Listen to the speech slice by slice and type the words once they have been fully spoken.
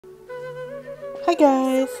Hi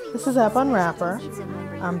guys, this is Ab Unwrapper.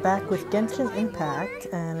 I'm back with Genshin Impact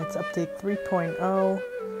and it's update 3.0.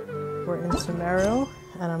 We're in Sumeru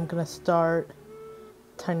and I'm gonna start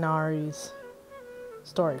Tighnari's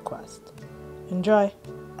story quest. Enjoy!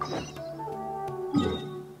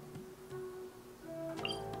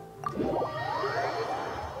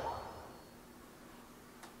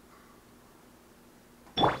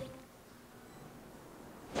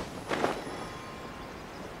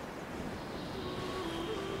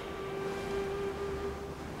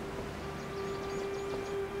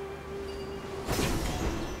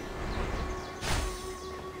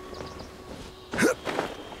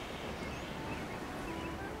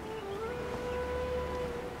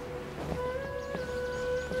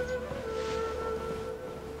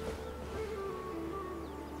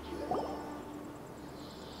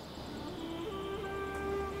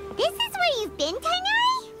 This is where you've been,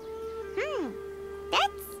 Tighnari?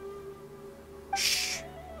 That's... Shh!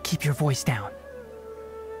 Keep your voice down.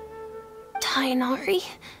 Tighnari,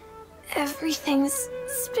 everything's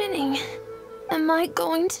spinning. Am I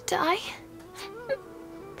going to die?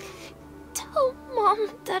 Tell Mom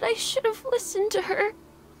that I should have listened to her.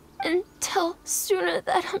 And tell Suna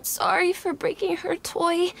that I'm sorry for breaking her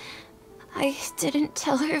toy. I didn't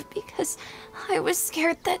tell her because I was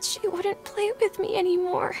scared that she wouldn't play with me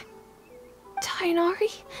anymore.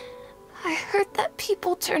 Tighnari, I heard that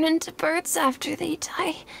people turn into birds after they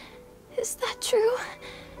die. Is that true?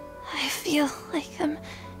 I feel like I'm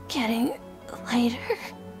getting lighter.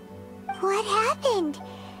 What happened?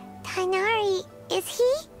 Tighnari, is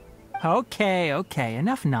he? Okay,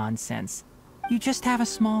 enough nonsense. You just have a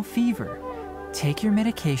small fever. Take your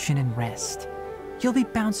medication and rest. You'll be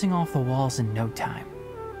bouncing off the walls in no time.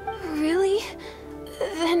 Really?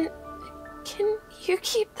 Then, can you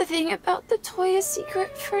keep the thing about the toy a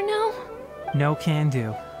secret for now? No can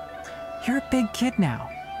do. You're a big kid now.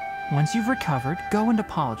 Once you've recovered, go and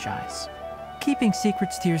apologize. Keeping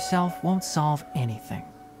secrets to yourself won't solve anything.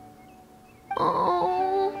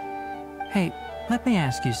 Oh. Hey, let me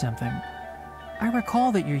ask you something. I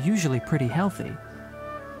recall that you're usually pretty healthy.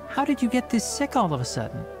 How did you get this sick all of a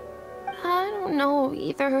sudden? I don't know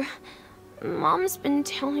either. Mom's been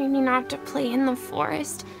telling me not to play in the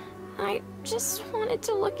forest. I just wanted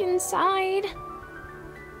to look inside.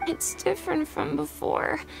 It's different from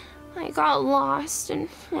before. I got lost and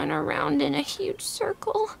went around in a huge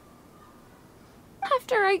circle.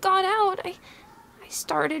 After I got out, I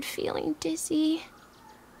started feeling dizzy.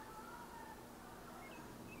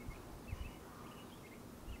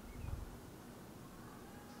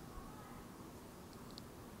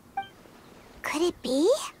 Could it be?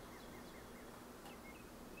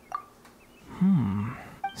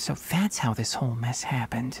 So that's how this whole mess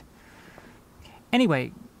happened.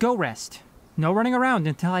 Anyway, go rest. No running around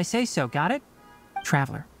until I say so, got it?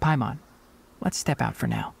 Traveler, Paimon, let's step out for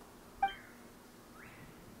now.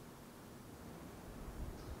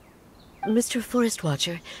 Mr. Forest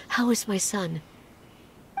Watcher, how is my son?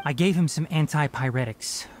 I gave him some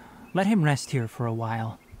antipyretics. Let him rest here for a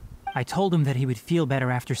while. I told him that he would feel better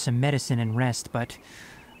after some medicine and rest, but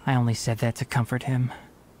I only said that to comfort him.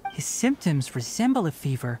 His symptoms resemble a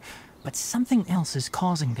fever, but something else is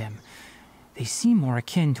causing them. They seem more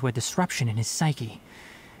akin to a disruption in his psyche.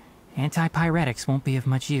 Antipyretics won't be of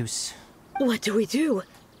much use. What do we do?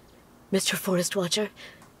 Mr. Forest Watcher,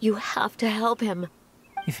 you have to help him.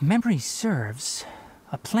 If memory serves,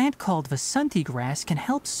 a plant called Vasanti grass can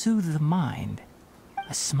help soothe the mind.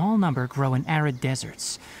 A small number grow in arid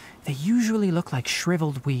deserts. They usually look like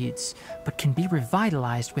shriveled weeds, but can be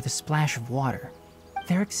revitalized with a splash of water.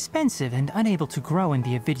 They're expensive and unable to grow in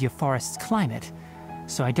the Avidya forest's climate,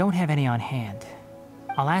 so I don't have any on hand.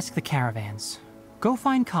 I'll ask the caravans. Go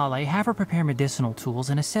find Kale, have her prepare medicinal tools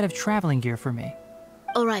and a set of traveling gear for me.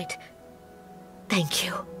 All right. Thank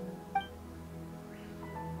you.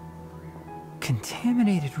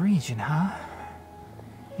 Contaminated region, huh?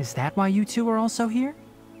 Is that why you two are also here?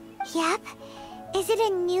 Yep. Is it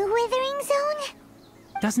a new withering zone?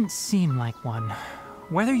 Doesn't seem like one.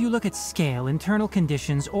 Whether you look at scale, internal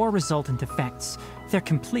conditions, or resultant effects, they're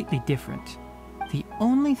completely different. The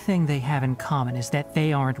only thing they have in common is that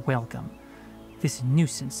they aren't welcome. This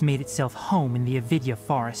nuisance made itself home in the Avidya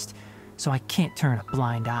forest, so I can't turn a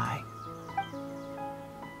blind eye.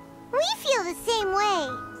 We feel the same way.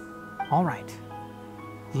 All right.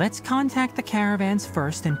 Let's contact the caravans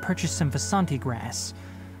first and purchase some Vasanti grass.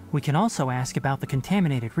 We can also ask about the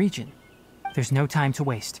contaminated region. There's no time to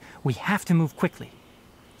waste. We have to move quickly.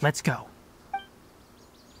 Let's go.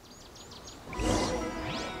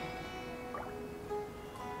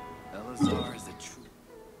 Elazar is the true.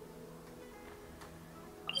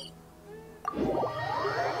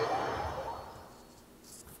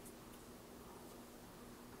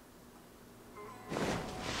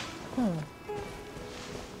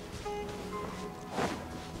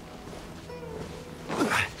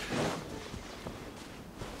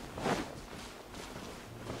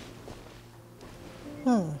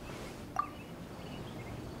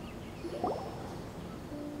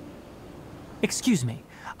 Excuse me.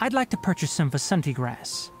 I'd like to purchase some Vasanti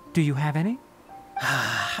grass. Do you have any?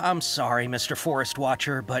 I'm sorry, Mr. Forest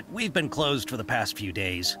Watcher, but we've been closed for the past few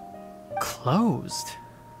days. Closed?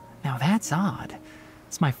 Now that's odd.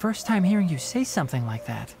 It's my first time hearing you say something like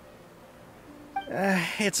that.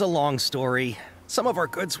 It's a long story. Some of our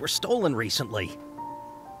goods were stolen recently.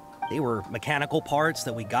 They were mechanical parts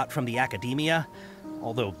that we got from the academia.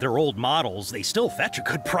 Although they're old models, they still fetch a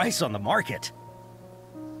good price on the market.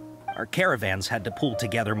 Our caravans had to pool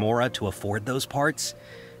together Mora to afford those parts.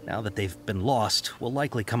 Now that they've been lost, we'll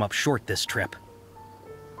likely come up short this trip.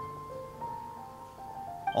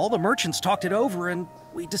 All the merchants talked it over, and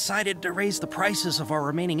we decided to raise the prices of our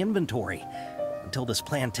remaining inventory. Until this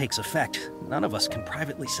plan takes effect, none of us can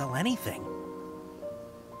privately sell anything.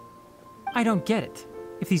 I don't get it.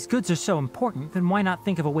 If these goods are so important, then why not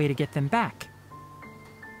think of a way to get them back?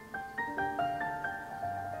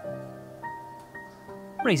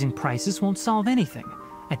 Raising prices won't solve anything.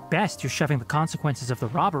 At best, you're shoving the consequences of the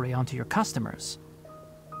robbery onto your customers.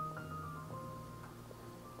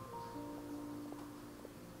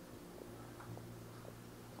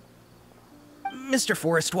 Mr.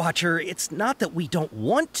 Forest Watcher, it's not that we don't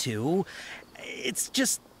want to. It's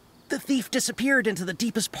just the thief disappeared into the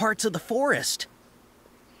deepest parts of the forest.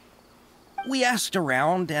 We asked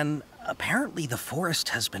around, and apparently the forest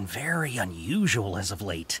has been very unusual as of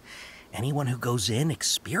late. Anyone who goes in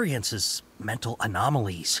experiences mental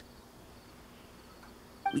anomalies.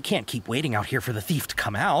 We can't keep waiting out here for the thief to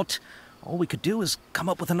come out. All we could do is come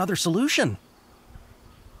up with another solution.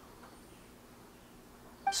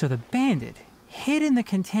 So the bandit hid in the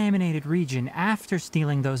contaminated region after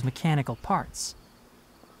stealing those mechanical parts.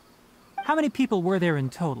 How many people were there in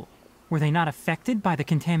total? Were they not affected by the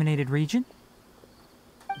contaminated region?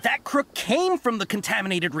 That crook came from the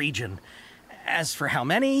contaminated region. As for how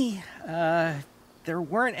many, there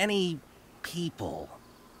weren't any people.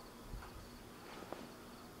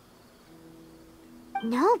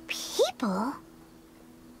 No people?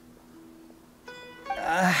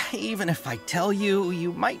 Even if I tell you,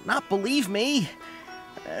 you might not believe me.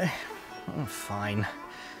 Fine.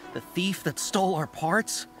 The thief that stole our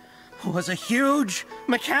parts was a huge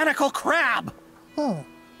mechanical crab. What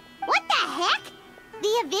the heck?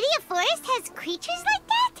 The Avidia Forest has creatures like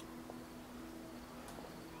that?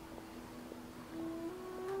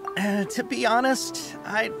 To be honest,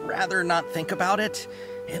 I'd rather not think about it.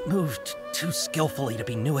 It moved too skillfully to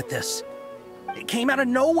be new at this. It came out of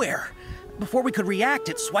nowhere. Before we could react,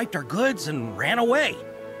 it swiped our goods and ran away.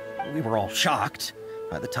 We were all shocked.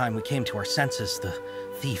 By the time we came to our senses, the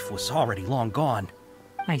thief was already long gone.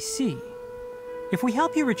 I see. If we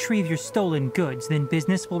help you retrieve your stolen goods, then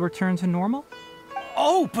business will return to normal?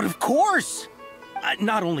 Oh, but of course!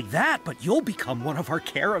 Not only that, but you'll become one of our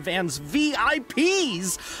caravan's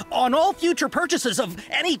VIPs on all future purchases of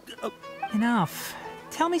any... Enough.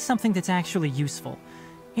 Tell me something that's actually useful.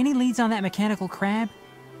 Any leads on that mechanical crab?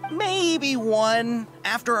 Maybe one.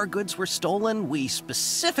 After our goods were stolen, we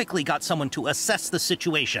specifically got someone to assess the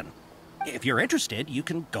situation. If you're interested, you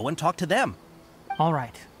can go and talk to them. All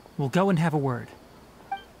right. We'll go and have a word.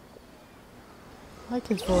 I like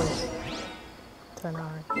his voice.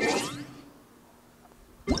 Tighnari.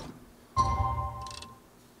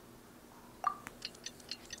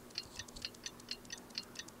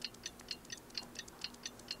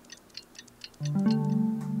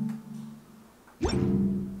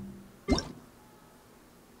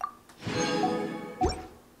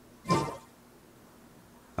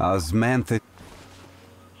 Osmantha.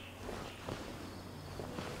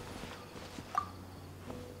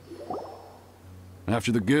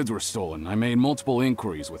 After the goods were stolen, I made multiple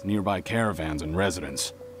inquiries with nearby caravans and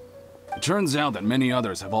residents. It turns out that many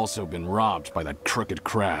others have also been robbed by that crooked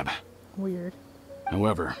crab. Weird.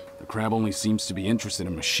 However, the crab only seems to be interested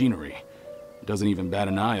in machinery. It doesn't even bat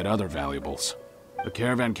an eye at other valuables. A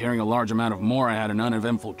caravan carrying a large amount of Mora had an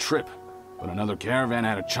uneventful trip, but another caravan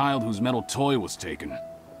had a child whose metal toy was taken.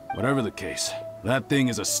 Whatever the case, that thing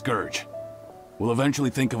is a scourge. We'll eventually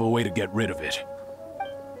think of a way to get rid of it.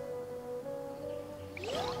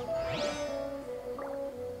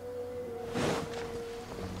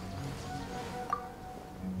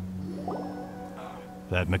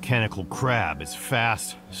 That mechanical crab is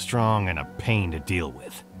fast, strong, and a pain to deal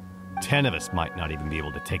with. 10 of us might not even be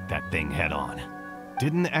able to take that thing head on.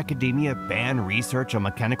 Didn't the academia ban research on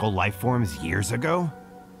mechanical life forms years ago?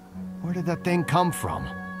 Where did that thing come from?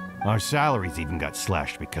 Our salaries even got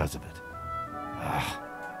slashed because of it.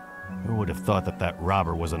 Who would have thought that that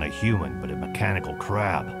robber wasn't a human, but a mechanical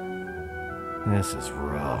crab? This is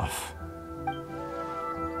rough.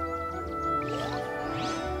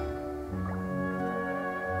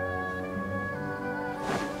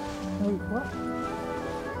 What?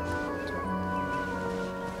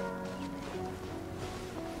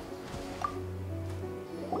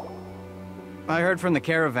 I heard from the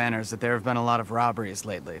caravanners that there have been a lot of robberies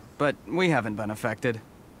lately, but we haven't been affected.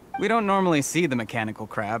 We don't normally see the mechanical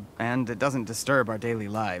crab, and it doesn't disturb our daily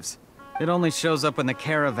lives. It only shows up when the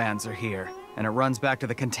caravans are here, and it runs back to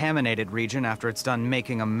the contaminated region after it's done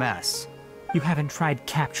making a mess. You haven't tried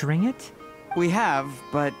capturing it? We have,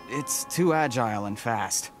 but it's too agile and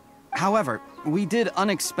fast. However, we did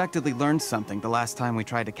unexpectedly learn something the last time we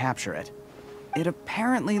tried to capture it. It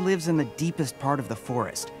apparently lives in the deepest part of the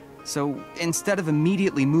forest, so instead of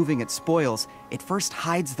immediately moving its spoils, it first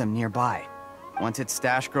hides them nearby. Once its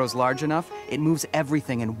stash grows large enough, it moves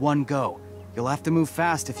everything in one go. You'll have to move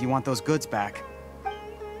fast if you want those goods back.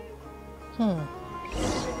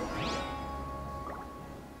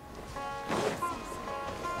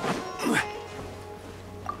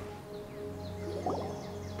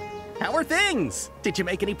 How are things? Did you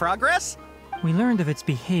make any progress? We learned of its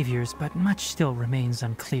behaviors, but much still remains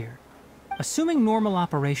unclear. Assuming normal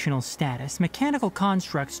operational status, mechanical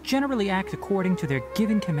constructs generally act according to their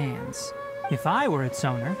given commands. If I were its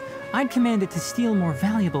owner, I'd command it to steal more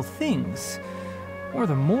valuable things. Or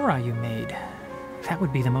the mora you made. That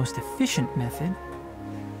would be the most efficient method.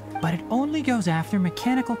 But it only goes after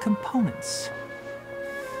mechanical components.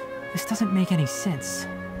 This doesn't make any sense.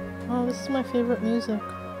 Oh, this is my favorite music.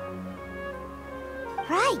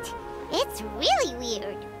 Right. It's really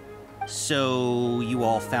weird. So, you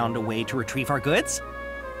all found a way to retrieve our goods?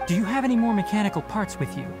 Do you have any more mechanical parts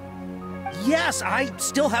with you? Yes, I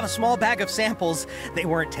still have a small bag of samples. They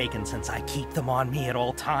weren't taken since I keep them on me at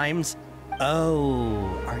all times. Oh,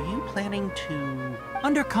 are you planning to...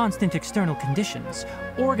 Under constant external conditions,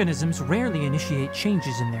 organisms rarely initiate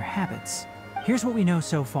changes in their habits. Here's what we know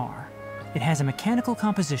so far. It has a mechanical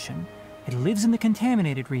composition, it lives in the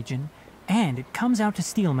contaminated region, and it comes out to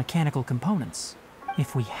steal mechanical components.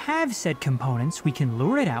 If we have said components, we can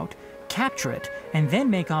lure it out, capture it, and then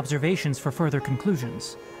make observations for further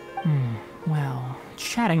conclusions. Well,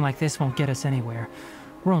 chatting like this won't get us anywhere.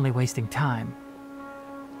 We're only wasting time.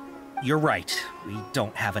 You're right. We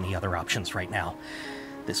don't have any other options right now.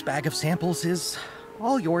 This bag of samples is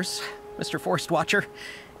all yours, Mr. Forest Watcher.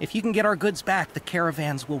 If you can get our goods back, the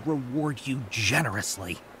caravans will reward you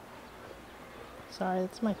generously. Sorry,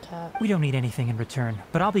 it's my cat. We don't need anything in return,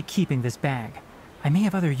 but I'll be keeping this bag. I may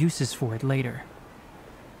have other uses for it later.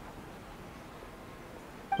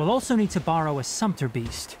 We'll also need to borrow a sumpter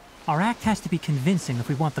beast. Our act has to be convincing if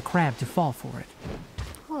we want the crab to fall for it.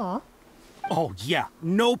 Aw. Oh, yeah,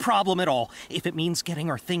 no problem at all. If it means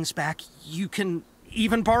getting our things back, you can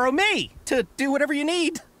even borrow me to do whatever you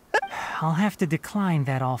need. I'll have to decline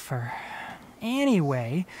that offer.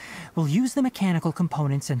 Anyway, we'll use the mechanical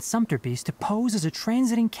components and sumpter beast to pose as a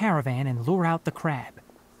transiting caravan and lure out the crab.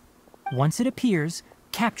 Once it appears,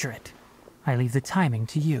 capture it. I leave the timing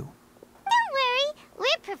to you. Don't worry,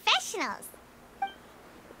 we're professionals.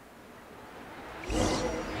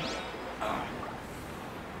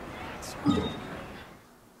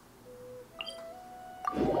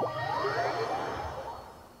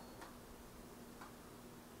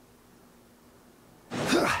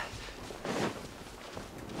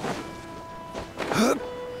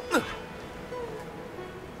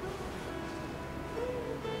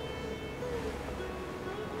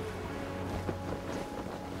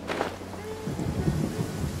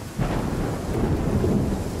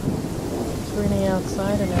 It's raining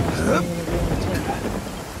outside and now it's raining in the room too.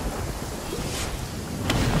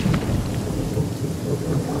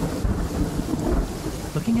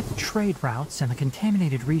 Looking at the trade routes and the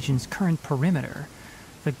contaminated region's current perimeter,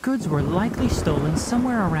 the goods were likely stolen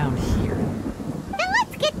somewhere around here. Then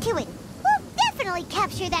let's get to it. We'll definitely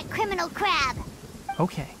capture that criminal crab.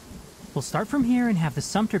 Okay. We'll start from here and have the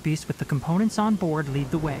sumpter beast with the components on board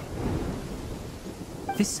lead the way.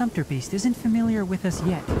 This sumpter beast isn't familiar with us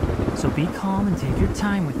yet, so be calm and take your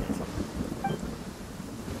time with it.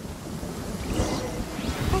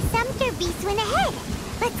 The sumpter beast went ahead.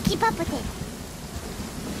 Let's keep up with it.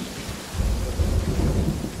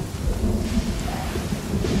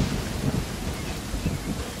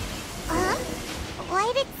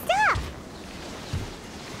 Why'd it stop?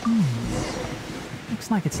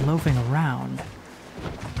 Looks like it's loafing around.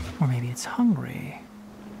 Or maybe it's hungry.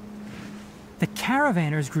 The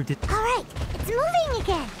caravanners grew All right, it's moving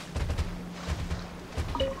again.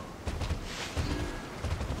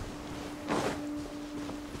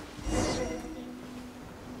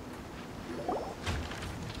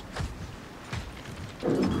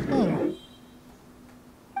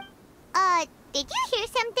 Did you hear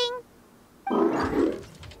something?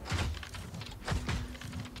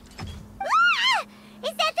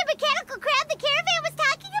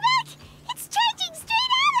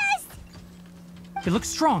 It looks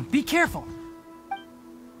strong. Be careful.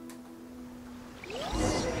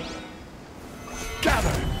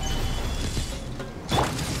 Gather!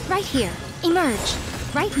 Right here. Emerge.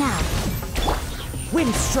 Right now.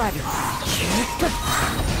 Wind Strider.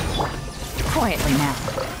 Quietly now.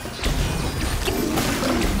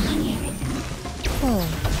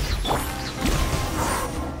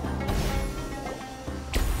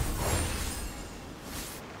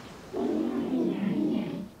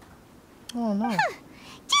 Oh no.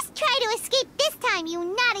 Just try to escape this time, you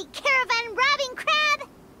naughty caravan robbing crab!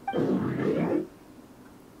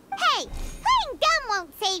 Hey, playing dumb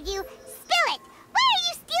won't save you. Spill it! Why are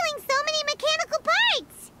you stealing so many mechanical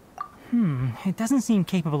parts? It doesn't seem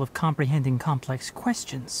capable of comprehending complex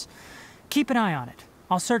questions. Keep an eye on it.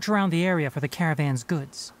 I'll search around the area for the caravan's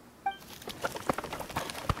goods.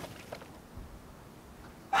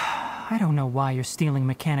 I don't know why you're stealing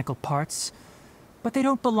mechanical parts, but they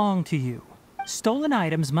don't belong to you. Stolen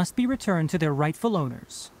items must be returned to their rightful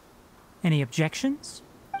owners. Any objections?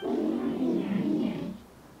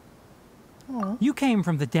 You came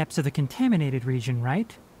from the depths of the contaminated region,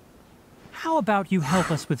 right? How about you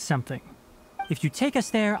help us with something? If you take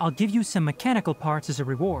us there, I'll give you some mechanical parts as a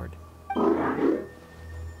reward.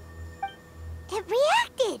 It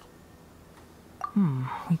reacted!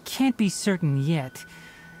 We can't be certain yet.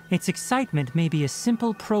 Its excitement may be a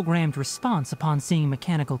simple programmed response upon seeing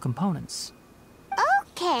mechanical components.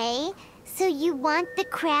 Okay, so you want the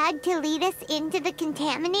crab to lead us into the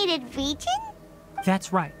contaminated region?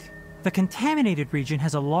 That's right. The contaminated region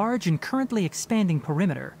has a large and currently expanding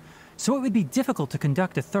perimeter, so it would be difficult to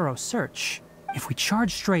conduct a thorough search. If we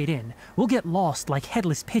charge straight in, we'll get lost like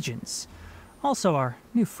headless pigeons. Also, our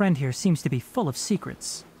new friend here seems to be full of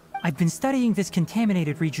secrets. I've been studying this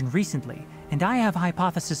contaminated region recently, and I have a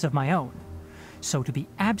hypothesis of my own. So to be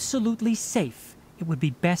absolutely safe, it would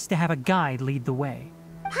be best to have a guide lead the way.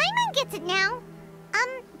 Paimon gets it now.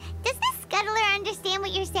 Does the scuttler understand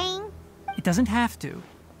what you're saying? It doesn't have to,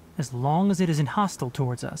 as long as it isn't hostile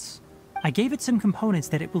towards us. I gave it some components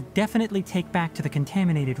that it will definitely take back to the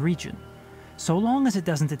contaminated region. So long as it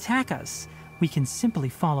doesn't attack us, we can simply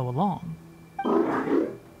follow along.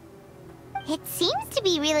 It seems to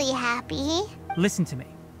be really happy. Listen to me.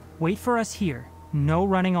 Wait for us here. No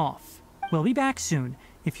running off. We'll be back soon.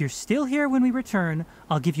 If you're still here when we return,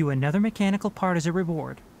 I'll give you another mechanical part as a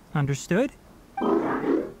reward. Understood?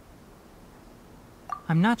 I'm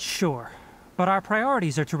not sure, but our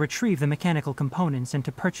priorities are to retrieve the mechanical components and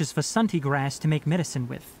to purchase Vasanti grass to make medicine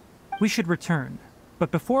with. We should return,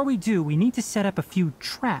 but before we do, we need to set up a few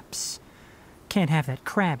traps. Can't have that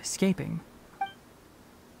crab escaping.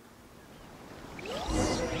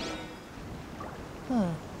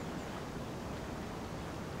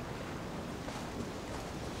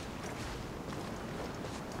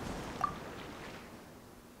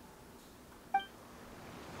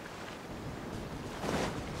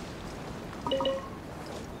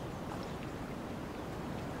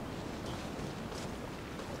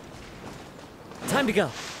 Time to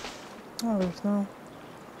go. Oh, there's no.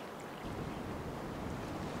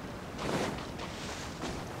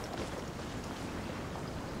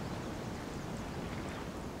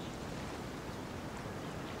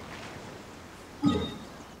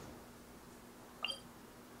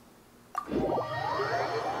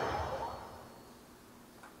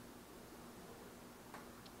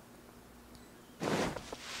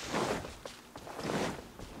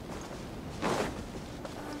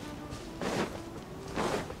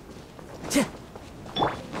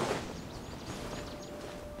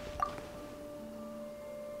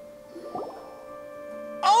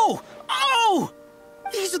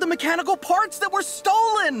 These are the mechanical parts that were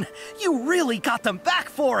stolen! You really got them back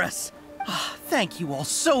for us! Thank you all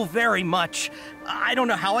so very much. I don't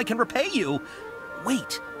know how I can repay you.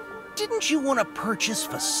 Wait, didn't you want to purchase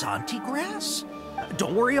Vasanti grass?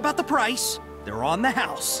 Don't worry about the price. They're on the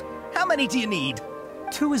house. How many do you need?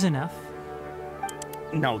 2 is enough.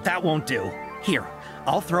 No, that won't do. Here,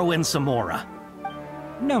 I'll throw in some more.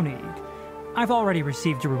 No need. I've already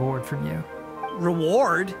received a reward from you.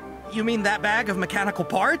 Reward? You mean that bag of mechanical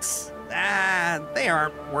parts? They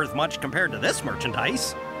aren't worth much compared to this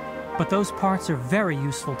merchandise. But those parts are very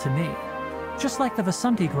useful to me. Just like the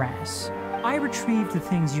Vasanti grass. I retrieved the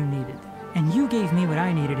things you needed, and you gave me what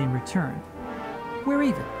I needed in return. We're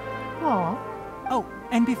even. Aw. Oh,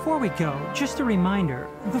 and before we go, just a reminder,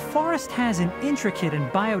 the forest has an intricate and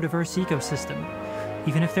biodiverse ecosystem.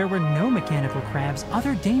 Even if there were no mechanical crabs,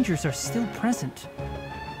 other dangers are still present.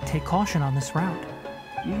 Take caution on this route.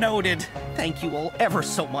 Noted. Thank you all ever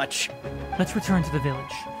so much. Let's return to the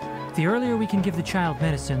village. The earlier we can give the child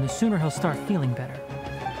medicine, the sooner he'll start feeling better.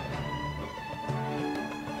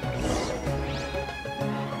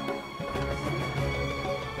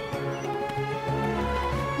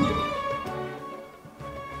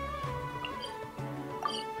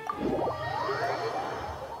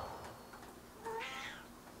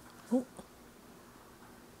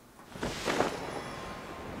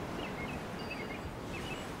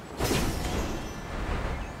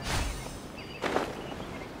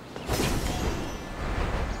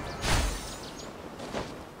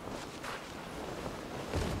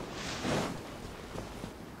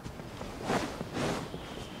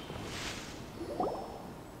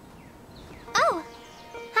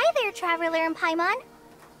 Traveler and Paimon.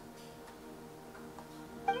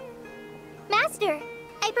 Master,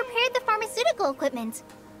 I prepared the pharmaceutical equipment.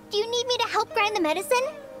 Do you need me to help grind the medicine?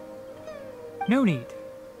 No need.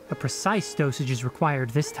 A precise dosage is required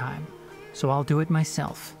this time, so I'll do it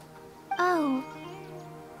myself. Oh,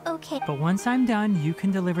 okay. But once I'm done, you can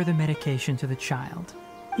deliver the medication to the child.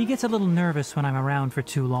 He gets a little nervous when I'm around for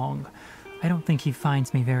too long. I don't think he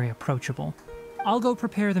finds me very approachable. I'll go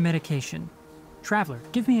prepare the medication. Traveler,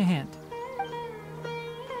 give me a hand.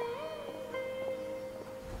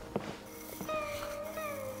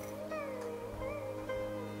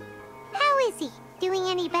 How is he? Doing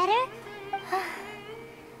any better?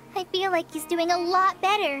 I feel like he's doing a lot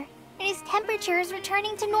better, and his temperature is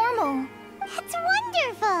returning to normal. That's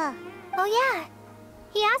wonderful! Oh yeah,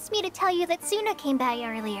 he asked me to tell you that Suna came by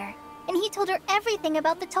earlier, and he told her everything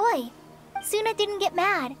about the toy. Suna didn't get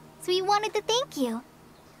mad, so he wanted to thank you.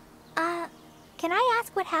 Can I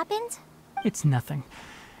ask what happened? It's nothing.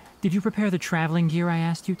 Did you prepare the traveling gear I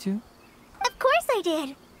asked you to? Of course I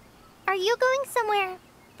did! Are you going somewhere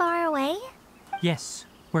far away? Yes,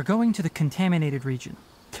 we're going to the contaminated region.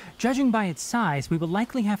 Judging by its size, we will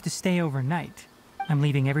likely have to stay overnight. I'm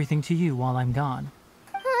leaving everything to you while I'm gone.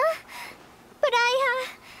 Huh? But I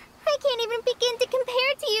can't even begin to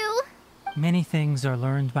compare to you. Many things are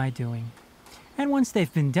learned by doing. And once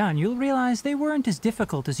they've been done, you'll realize they weren't as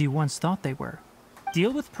difficult as you once thought they were.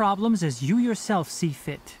 Deal with problems as you yourself see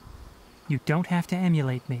fit. You don't have to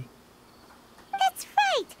emulate me. That's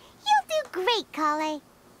right! You'll do great, Kale.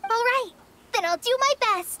 Alright, then I'll do my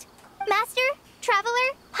best. Master,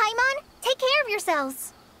 Traveler, Paimon, take care of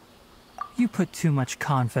yourselves. You put too much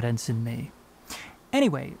confidence in me.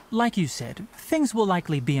 Anyway, like you said, things will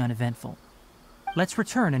likely be uneventful. Let's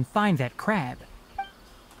return and find that crab.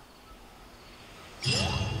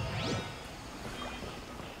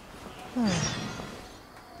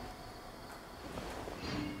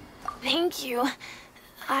 Thank you.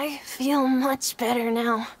 I feel much better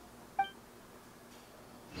now.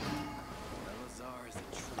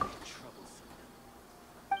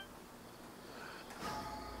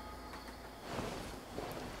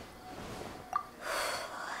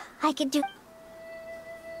 I can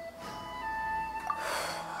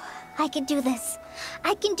do this.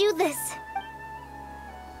 I can do this.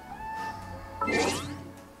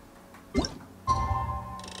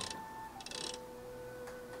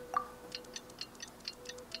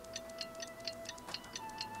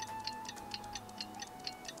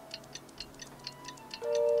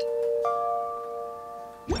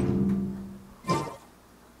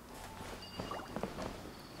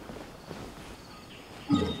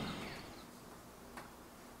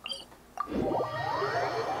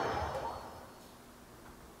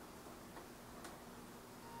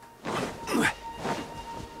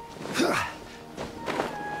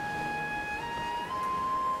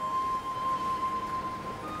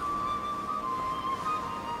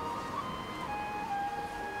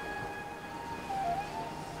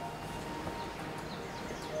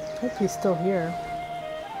 I hope he's still here.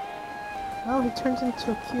 Oh, he turns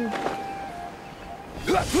into a cube.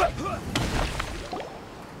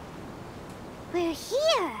 We're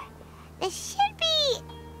here. This should be...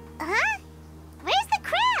 Huh? Where's the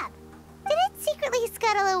crab? Did it secretly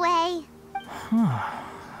scuttle away?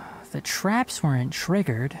 The traps weren't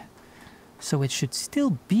triggered, so it should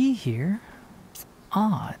still be here.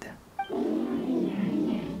 Odd.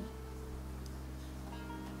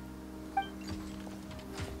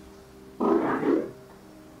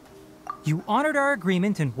 You honored our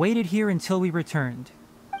agreement and waited here until we returned.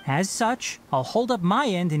 As such, I'll hold up my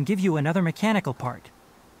end and give you another mechanical part.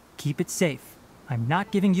 Keep it safe. I'm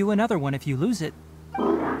not giving you another one if you lose it.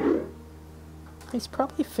 He's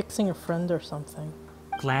probably fixing a friend or something.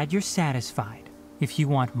 Glad you're satisfied. If you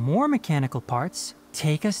want more mechanical parts,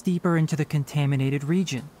 take us deeper into the contaminated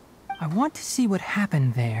region. I want to see what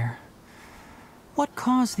happened there. What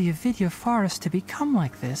caused the Avidya forest to become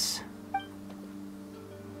like this?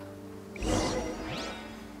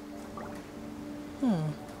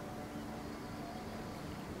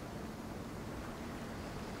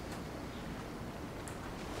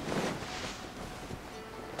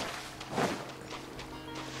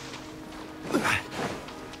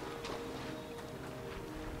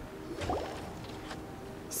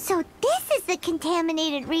 So this is the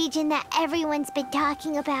contaminated region that everyone's been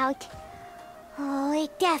talking about. Oh,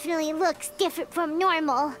 it definitely looks different from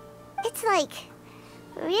normal. It's like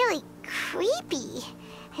really creepy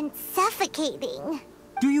and suffocating.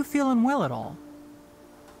 Do you feel unwell at all?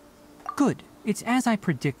 Good. It's as I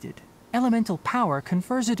predicted. Elemental power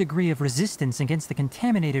confers a degree of resistance against the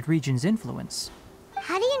contaminated region's influence.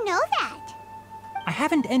 How do you know that? I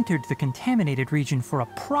haven't entered the contaminated region for a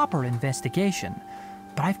proper investigation,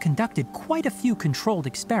 but I've conducted quite a few controlled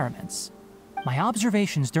experiments. My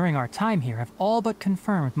observations during our time here have all but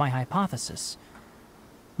confirmed my hypothesis.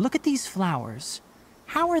 Look at these flowers.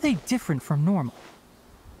 How are they different from normal?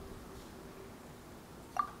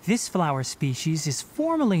 This flower species is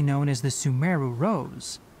formally known as the Sumeru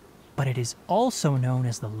rose, but it is also known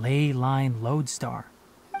as the ley line lodestar.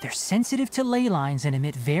 They're sensitive to ley lines and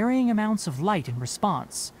emit varying amounts of light in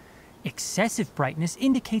response. Excessive brightness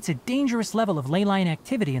indicates a dangerous level of ley line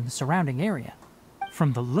activity in the surrounding area.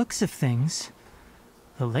 From the looks of things,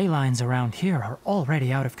 the ley lines around here are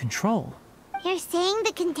already out of control. You're saying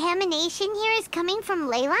the contamination here is coming from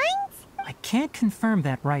ley lines? I can't confirm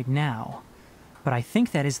that right now, but I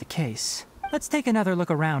think that is the case. Let's take another look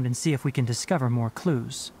around and see if we can discover more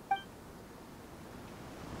clues.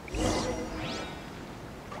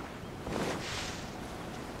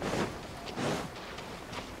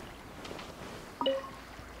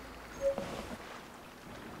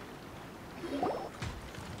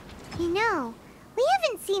 You know, we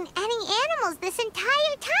haven't seen any animals this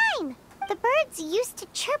entire time. The birds used to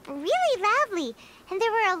chirp really loudly, and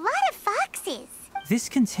there were a lot of foxes. This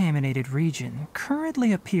contaminated region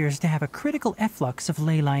currently appears to have a critical efflux of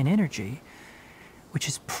ley line energy, which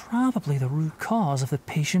is probably the root cause of the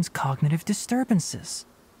patient's cognitive disturbances.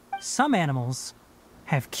 Some animals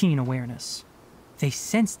have keen awareness. They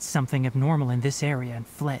sensed something abnormal in this area and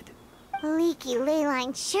fled. Leaky ley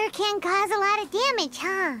lines sure can cause a lot of damage,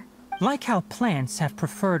 huh? Like how plants have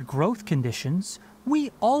preferred growth conditions, we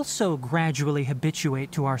also gradually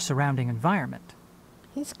habituate to our surrounding environment.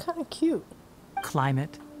 He's kind of cute.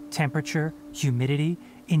 Climate, temperature, humidity,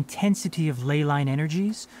 intensity of ley line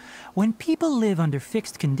energies. When people live under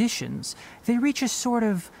fixed conditions, they reach a sort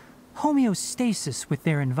of homeostasis with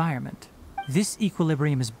their environment. This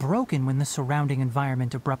equilibrium is broken when the surrounding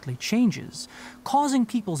environment abruptly changes, causing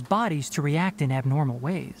people's bodies to react in abnormal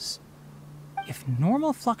ways. If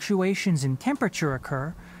normal fluctuations in temperature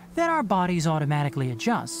occur, then our bodies automatically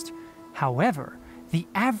adjust. However, the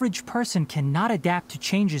average person cannot adapt to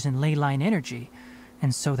changes in ley line energy,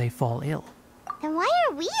 and so they fall ill. Then why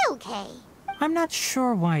are we okay? I'm not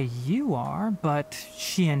sure why you are, but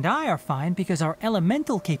she and I are fine because our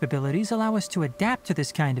elemental capabilities allow us to adapt to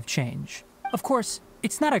this kind of change. Of course,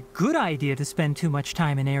 it's not a good idea to spend too much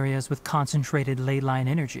time in areas with concentrated ley line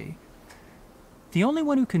energy. The only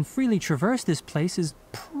one who can freely traverse this place is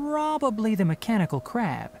probably the mechanical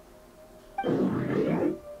crab.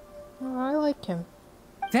 Oh, I like him.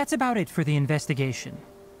 That's about it for the investigation.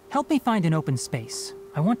 Help me find an open space.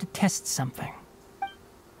 I want to test something.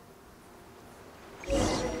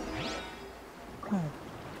 Good.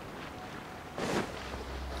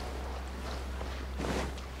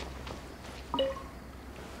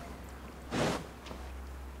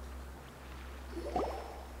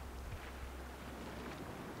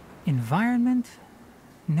 Environment,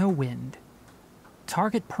 no wind.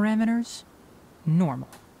 Target parameters, normal.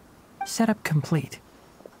 Setup complete.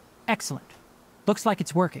 Excellent. Looks like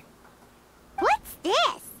it's working. What's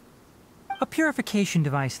this? A purification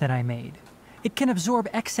device that I made. It can absorb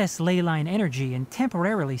excess ley line energy and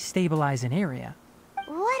temporarily stabilize an area.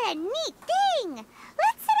 What a neat thing!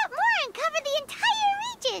 Let's set up more and cover the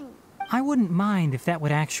entire region! I wouldn't mind if that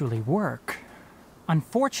would actually work.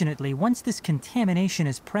 Unfortunately, once this contamination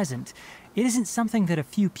is present, it isn't something that a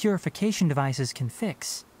few purification devices can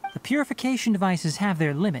fix. The purification devices have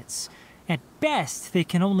their limits. At best, they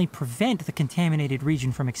can only prevent the contaminated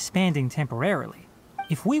region from expanding temporarily.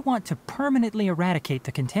 If we want to permanently eradicate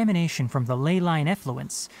the contamination from the ley line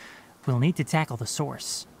effluents, we'll need to tackle the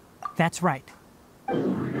source. That's right.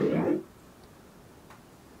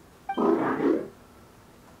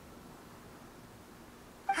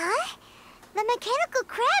 Huh? The mechanical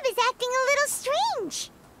crab is acting a little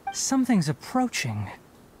strange. Something's approaching.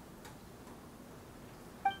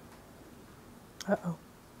 Uh-oh.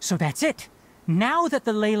 So that's it. Now that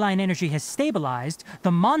the ley line energy has stabilized,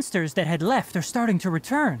 the monsters that had left are starting to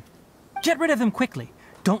return. Get rid of them quickly.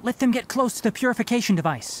 Don't let them get close to the purification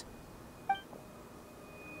device.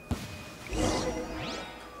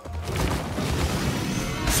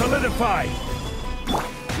 Solidify!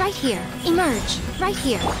 Right here. Emerge. Right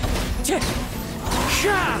here.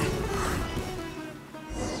 Sha!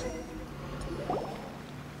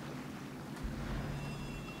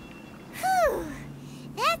 Whew.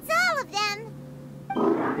 That's all of them.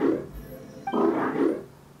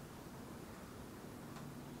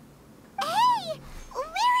 Hey! Where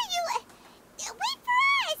are you? Wait for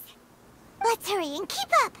us! Let's hurry and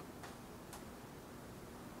keep up.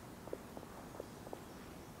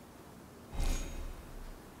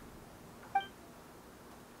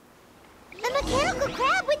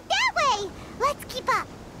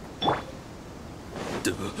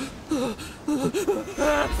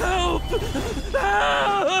 Help!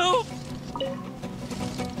 Help!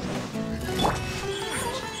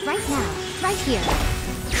 Right now, right here.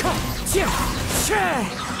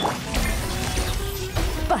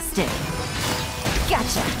 Busted.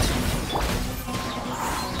 Gotcha.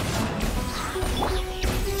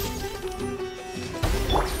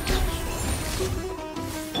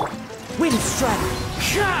 Wind strike.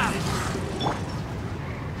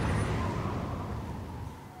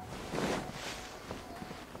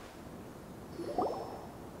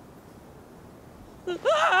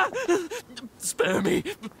 Spare me!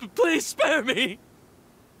 Please spare me!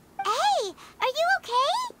 Hey, are you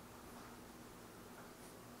okay?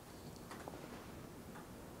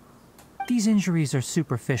 These injuries are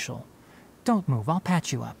superficial. Don't move, I'll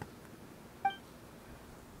patch you up.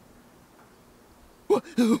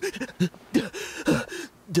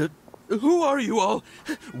 Who are you all?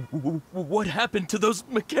 What happened to those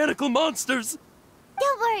mechanical monsters?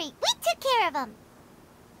 Don't worry, we took care of them.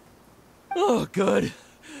 Oh, good.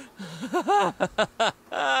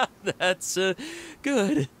 That's,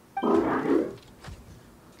 good.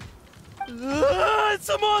 It's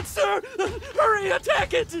a monster! Hurry,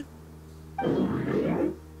 attack it! How do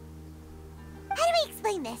we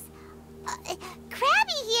explain this?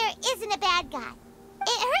 Krabby here isn't a bad guy.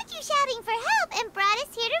 It heard you shouting for help and brought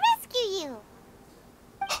us here to rescue you.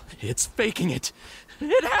 It's faking it.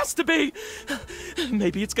 It has to be!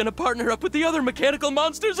 Maybe it's gonna partner up with the other mechanical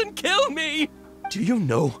monsters and kill me! Do you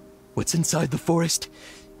know what's inside the forest?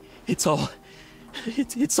 It's all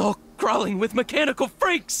crawling with mechanical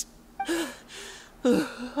freaks!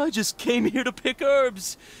 I just came here to pick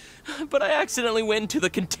herbs, but I accidentally went into the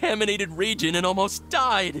contaminated region and almost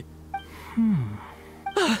died.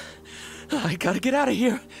 I gotta get out of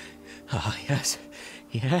here. Ah, yes.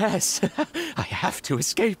 Yes. I have to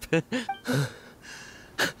escape.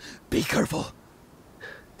 Be careful.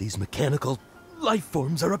 These mechanical life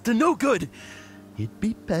forms are up to no good. It'd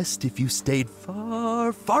be best if you stayed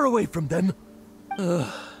far, far away from them.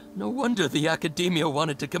 No wonder the academia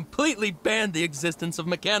wanted to completely ban the existence of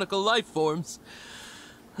mechanical life forms.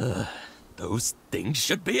 Those things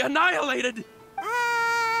should be annihilated.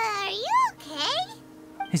 Are you okay?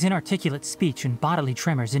 His inarticulate speech and bodily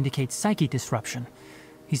tremors indicate psyche disruption.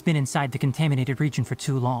 He's been inside the contaminated region for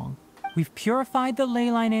too long. We've purified the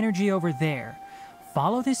ley line energy over there.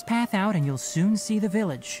 Follow this path out and you'll soon see the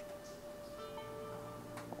village.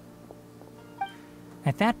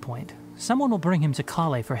 At that point, someone will bring him to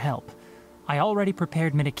Kale for help. I already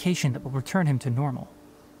prepared medication that will return him to normal.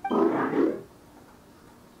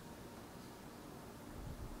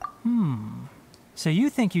 So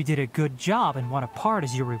you think you did a good job and want a part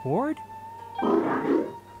as your reward?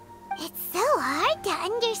 It's so hard to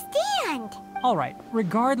understand. Alright,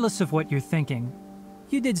 regardless of what you're thinking,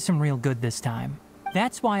 you did some real good this time.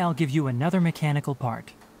 That's why I'll give you another mechanical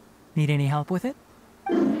part. Need any help with it?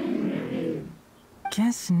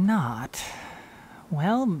 Guess not.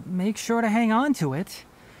 Well, make sure to hang on to it.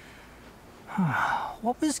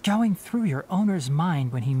 What was going through your owner's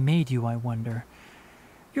mind when he made you, I wonder?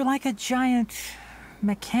 You're like a giant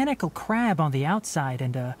mechanical crab on the outside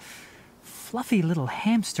and a fluffy little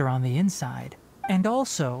hamster on the inside. And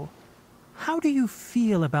also, how do you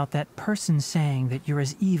feel about that person saying that you're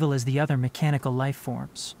as evil as the other mechanical life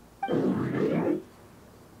forms? Okay,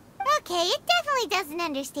 it definitely doesn't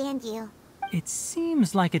understand you. It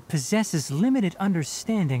seems like it possesses limited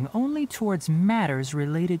understanding only towards matters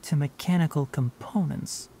related to mechanical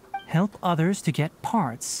components. Help others to get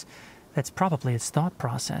parts. That's probably its thought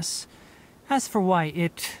process. As for why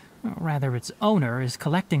it, or rather its owner, is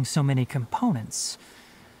collecting so many components,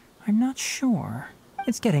 I'm not sure.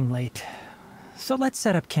 It's getting late, so let's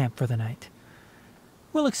set up camp for the night.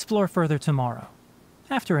 We'll explore further tomorrow,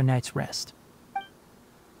 after a night's rest.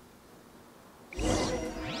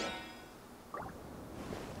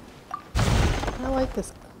 I like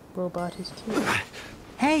this robot, he's cute.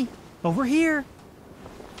 Hey, over here!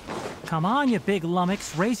 Come on, you big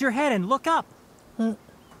lummox, raise your head and look up!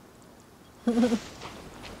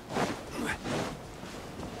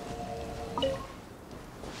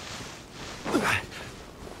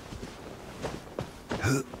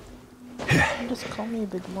 Just call me a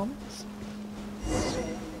big lumps.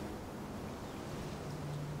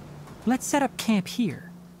 Let's set up camp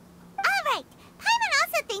here. Alright, Paimon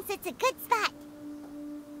also thinks it's a good spot.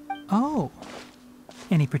 Oh.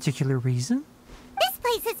 Any particular reason? This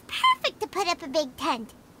place is perfect to put up a big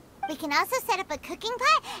tent. We can also set up a cooking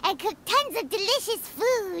pot and cook tons of delicious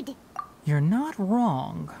food. You're not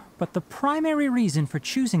wrong, but the primary reason for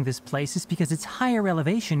choosing this place is because its higher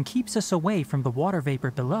elevation keeps us away from the water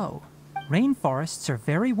vapor below. Rainforests are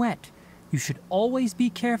very wet, You should always be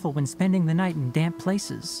careful when spending the night in damp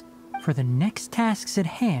places. For the next tasks at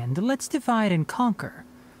hand, let's divide and conquer.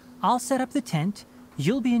 I'll set up the tent,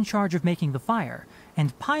 you'll be in charge of making the fire,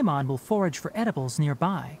 and Paimon will forage for edibles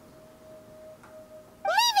nearby.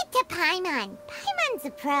 Leave it to Paimon. Paimon's a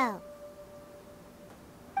pro.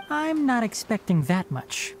 I'm not expecting that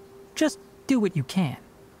much. Just do what you can.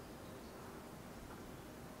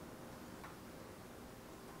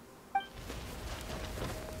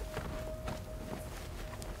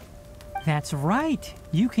 That's right.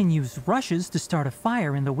 You can use rushes to start a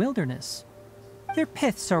fire in the wilderness. Their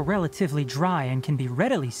piths are relatively dry and can be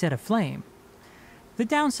readily set aflame. The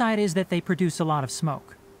downside is that they produce a lot of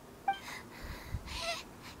smoke.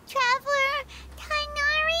 Traveler,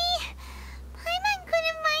 Tighnari, Paimon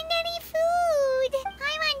couldn't find any food.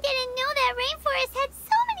 Paimon didn't know that rainforest had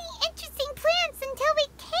so many interesting plants until we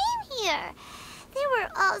came here. They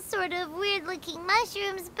were all sort of weird-looking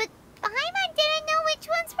mushrooms, but Paimon didn't know which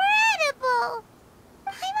ones were edible.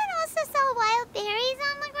 Paimon also saw wild berries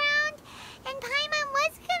on the ground, and Paimon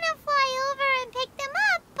was gonna fly over and pick them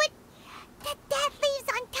up, but the dead leaves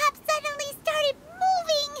on top suddenly started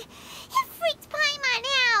moving. It freaked Paimon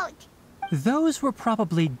out. Those were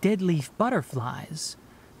probably dead leaf butterflies.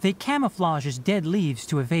 They camouflage as dead leaves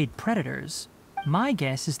to evade predators. My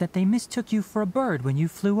guess is that they mistook you for a bird when you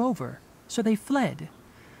flew over, so they fled.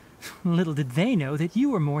 Little did they know that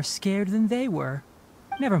you were more scared than they were.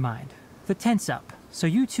 Never mind. The tent's up, so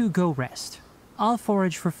you two go rest. I'll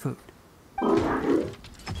forage for food.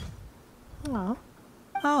 Aw.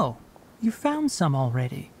 Oh, you found some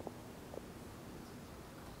already.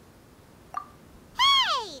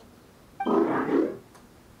 Hey! Paimon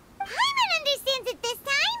understands it this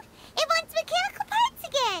time. It wants mechanical parts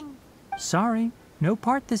again. Sorry, no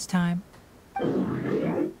part this time.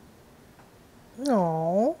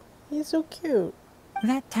 Aww, he's so cute.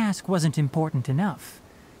 That task wasn't important enough.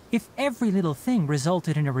 If every little thing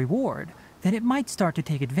resulted in a reward, then it might start to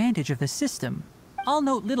take advantage of the system. I'll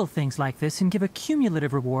note little things like this and give a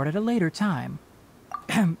cumulative reward at a later time.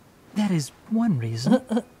 That is one reason.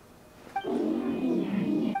 It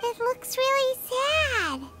looks really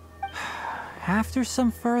sad. After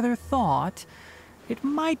some further thought, it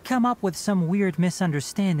might come up with some weird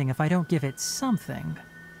misunderstanding if I don't give it something.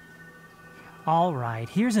 All right,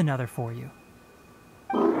 here's another for you.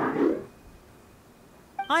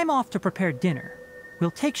 I'm off to prepare dinner. We'll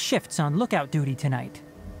take shifts on lookout duty tonight.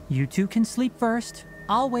 You two can sleep first.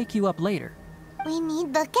 I'll wake you up later. We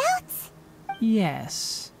need lookouts?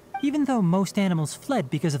 Yes. Even though most animals fled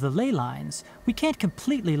because of the ley lines, we can't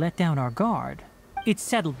completely let down our guard. It's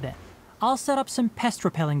settled then. I'll set up some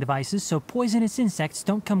pest-repelling devices so poisonous insects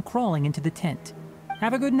don't come crawling into the tent.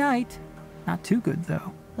 Have a good night. Not too good,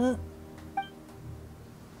 though.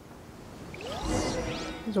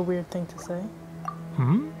 It's a weird thing to say.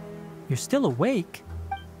 You're still awake.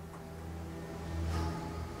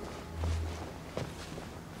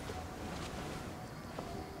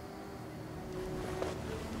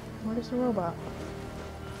 Where's the robot?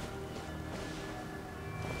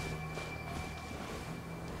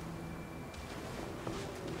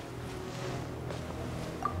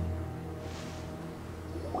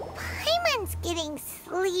 Paimon's getting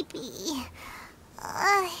sleepy.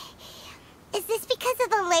 Is this because of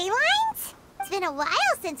the ley lines? It's been a while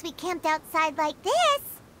since we camped outside like this.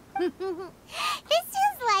 This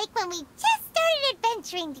feels like when we just started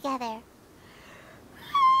adventuring together.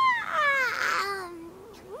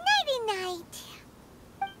 Nighty-night.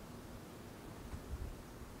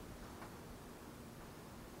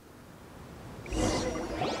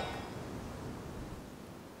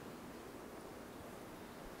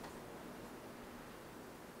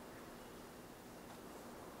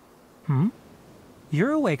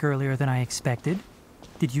 You're awake earlier than I expected.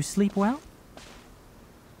 Did you sleep well?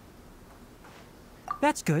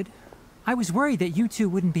 That's good. I was worried that you two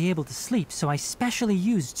wouldn't be able to sleep, so I specially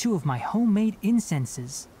used 2 of my homemade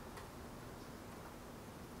incenses.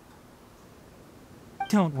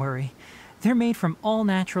 Don't worry. They're made from all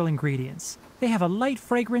natural ingredients. They have a light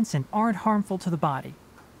fragrance and aren't harmful to the body.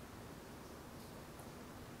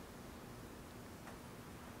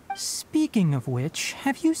 Speaking of which,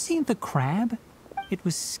 have you seen the crab? It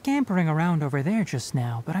was scampering around over there just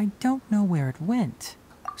now, but I don't know where it went.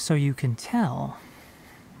 So you can tell.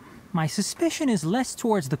 My suspicion is less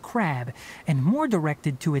towards the crab and more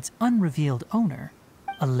directed to its unrevealed owner.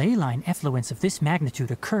 A ley line effluence of this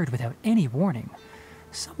magnitude occurred without any warning.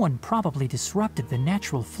 Someone probably disrupted the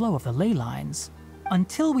natural flow of the ley lines.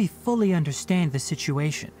 Until we fully understand the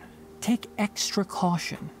situation, take extra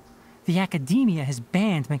caution. The academia has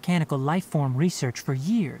banned mechanical lifeform research for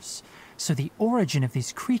years, so the origin of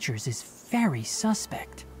these creatures is very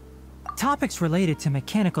suspect. Topics related to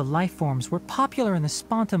mechanical lifeforms were popular in the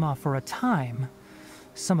Spontama for a time.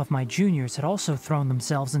 Some of my juniors had also thrown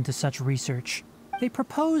themselves into such research. They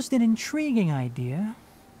proposed an intriguing idea.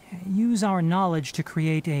 Use our knowledge to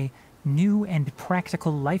create a new and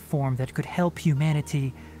practical lifeform that could help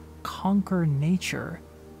humanity conquer nature.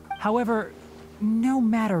 However, no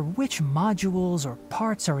matter which modules or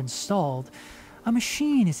parts are installed, a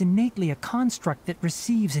machine is innately a construct that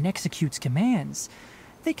receives and executes commands.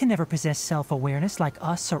 They can never possess self-awareness like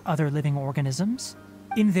us or other living organisms.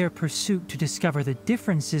 In their pursuit to discover the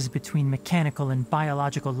differences between mechanical and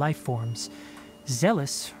biological lifeforms,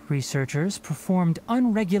 zealous researchers performed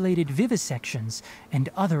unregulated vivisections and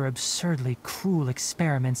other absurdly cruel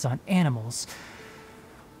experiments on animals.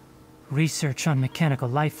 Research on mechanical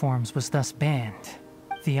lifeforms was thus banned.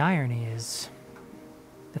 The irony is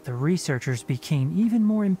that the researchers became even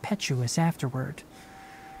more impetuous afterward.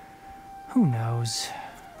 Who knows?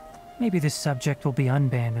 Maybe this subject will be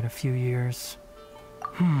unbanned in a few years.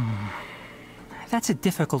 That's a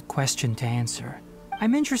difficult question to answer.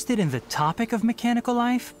 I'm interested in the topic of mechanical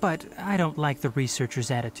life, but I don't like the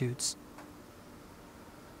researchers' attitudes.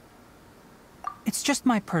 It's just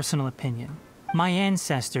my personal opinion. My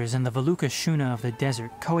ancestors and the Vulpes Shuna of the desert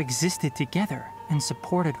coexisted together and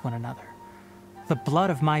supported one another. The blood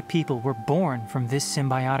of my people were born from this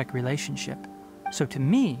symbiotic relationship. So to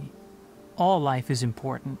me, all life is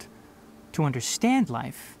important. To understand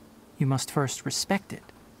life, you must first respect it.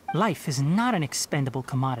 Life is not an expendable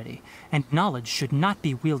commodity, and knowledge should not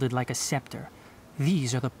be wielded like a scepter.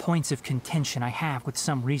 These are the points of contention I have with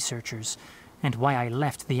some researchers, and why I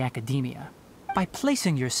left the academia. By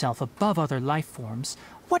placing yourself above other life forms,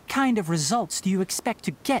 what kind of results do you expect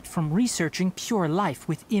to get from researching pure life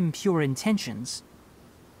with impure intentions?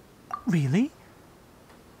 Really?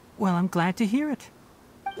 Well, I'm glad to hear it.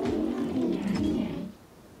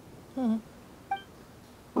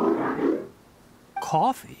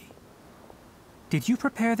 Coffee? Did you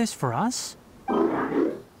prepare this for us?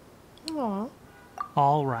 Aw.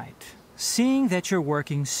 All right. Seeing that you're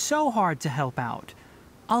working so hard to help out,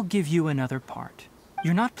 I'll give you another part.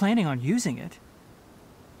 You're not planning on using it.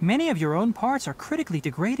 Many of your own parts are critically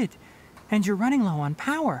degraded, and you're running low on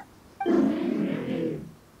power.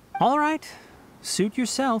 All right. Suit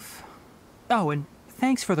yourself. Oh, and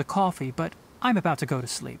thanks for the coffee, but I'm about to go to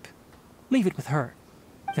sleep. Leave it with her.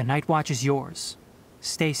 The night watch is yours.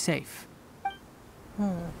 Stay safe.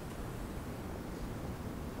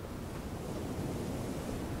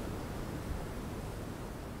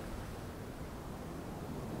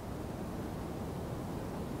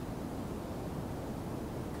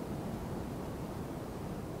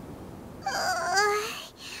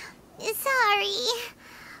 Sorry.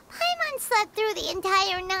 Paimon slept through the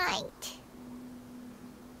entire night.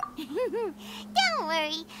 Don't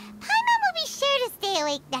worry. Paimon will be sure to stay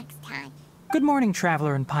awake next time. Good morning,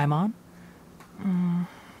 Traveler and Paimon.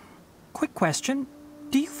 Quick question.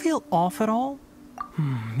 Do you feel off at all?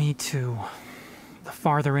 Me too. The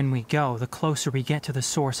farther in we go, the closer we get to the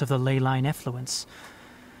source of the ley line effluence.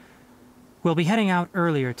 We'll be heading out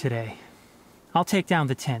earlier today. I'll take down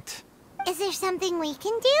the tent. Is there something we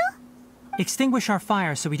can do? Extinguish our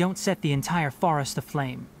fire so we don't set the entire forest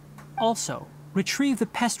aflame. Also, retrieve the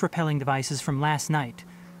pest-repelling devices from last night.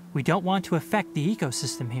 We don't want to affect the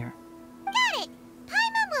ecosystem here. Got it!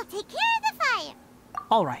 Paimon will take care of the fire.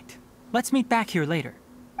 All right. Let's meet back here later.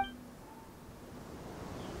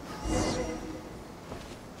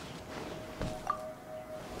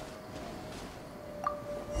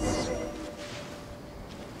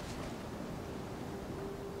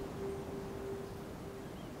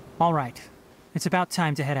 All right. It's about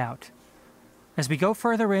time to head out. As we go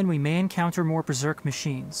further in, we may encounter more berserk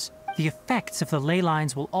machines. The effects of the ley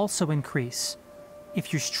lines will also increase.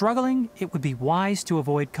 If you're struggling, it would be wise to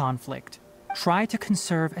avoid conflict. Try to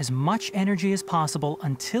conserve as much energy as possible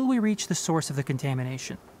until we reach the source of the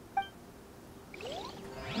contamination.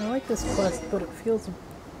 I like this quest, but it feels a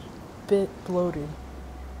bit bloated.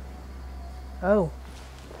 Oh.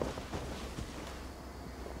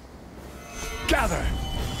 Gather!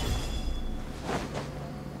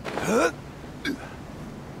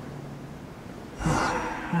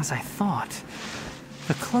 As I thought,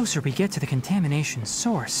 the closer we get to the contamination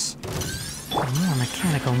source, the more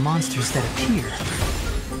mechanical monsters that appear.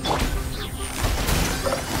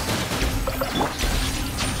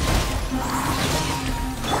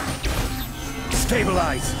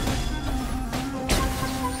 Stabilize!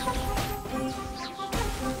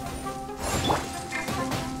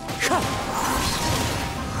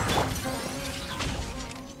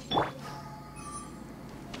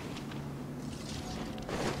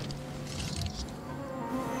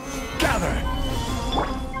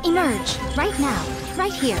 Surge, right now,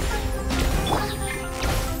 right here.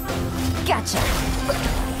 Gotcha.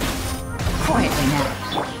 Quietly now.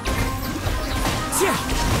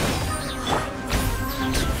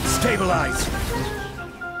 Stabilize!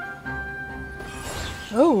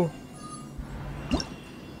 Oh.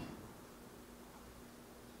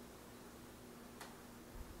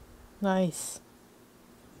 Nice.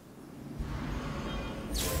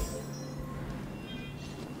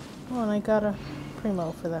 Oh, and I got a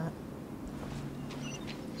primo for that.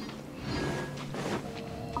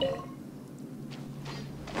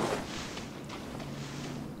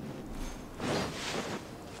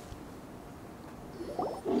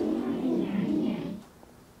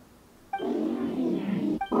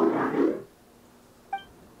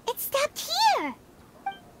 It stopped here!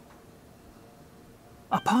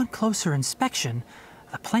 Upon closer inspection,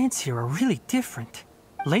 the plants here are really different.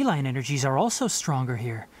 Leyline energies are also stronger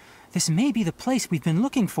here. This may be the place we've been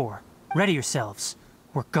looking for. Ready yourselves.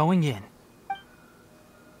 We're going in.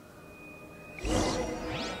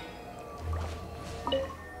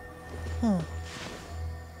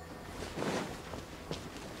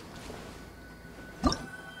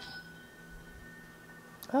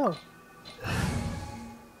 Oh.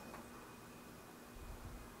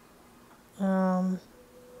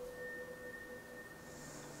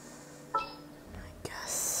 I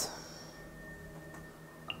guess.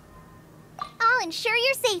 I'll ensure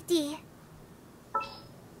your safety.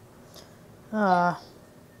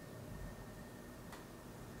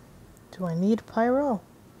 Do I need pyro?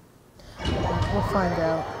 We'll find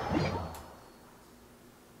out.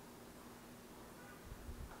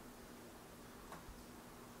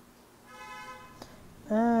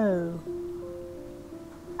 Oh.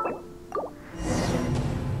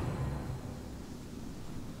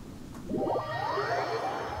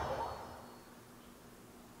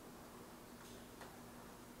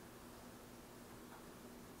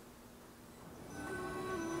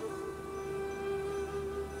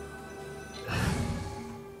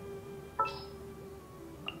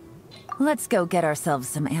 Let's go get ourselves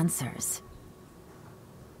some answers.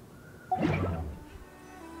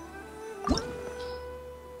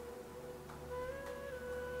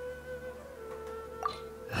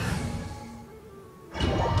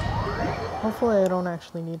 Hopefully I don't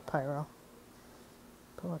actually need pyro.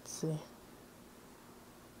 But let's see.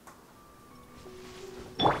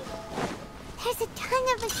 There's a ton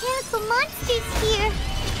of mechanical monsters here.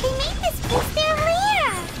 They made this place their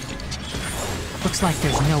lair. Looks like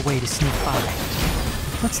there's no way to sneak by.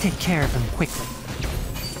 Let's take care of them quickly.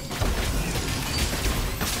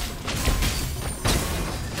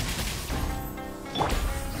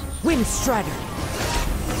 Wind Strider!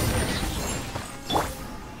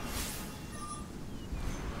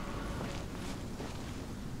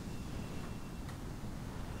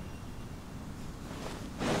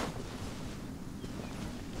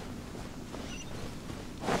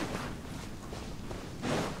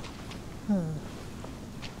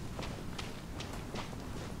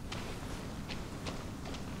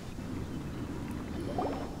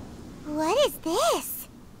 What is this?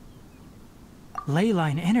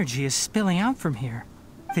 Leyline energy is spilling out from here.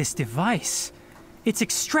 This device, it's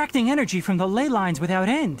extracting energy from the ley lines without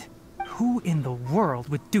end. Who in the world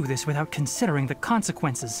would do this without considering the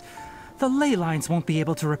consequences? The ley lines won't be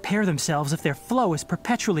able to repair themselves if their flow is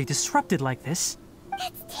perpetually disrupted like this.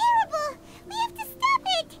 That's terrible! We have to stop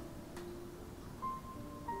it!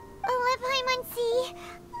 Oh, let Paimon see.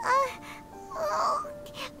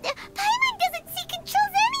 Paimon doesn't see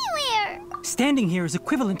controls anywhere! Standing here is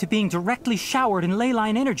equivalent to being directly showered in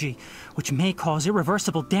leyline energy, which may cause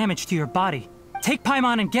irreversible damage to your body. Take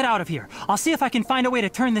Paimon and get out of here. I'll see if I can find a way to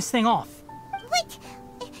turn this thing off. Wait!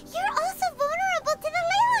 You're also vulnerable to the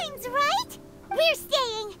ley lines, right? We're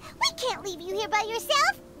staying! We can't leave you here by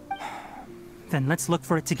yourself! Then let's look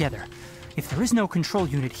for it together. If there is no control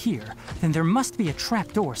unit here, then there must be a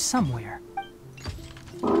trapdoor somewhere.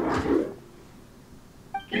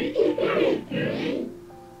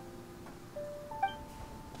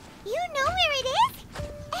 You know where it is?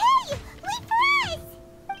 Hey! Wait for us!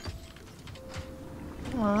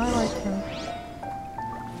 Oh, I like him.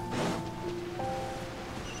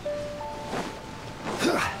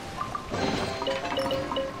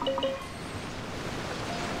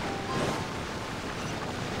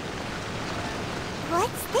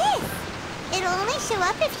 What's this? It'll only show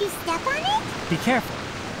up if you step on it? Be careful,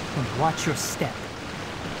 and watch your step.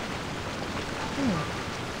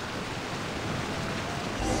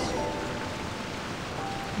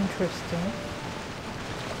 Interesting.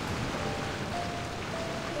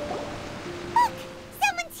 Look!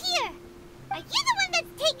 Someone's here! Are you the one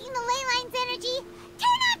that's taking the ley line's energy?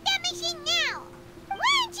 Turn off that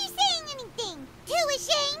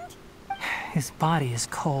body is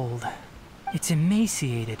cold. It's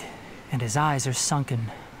emaciated, and his eyes are sunken,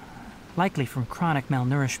 likely from chronic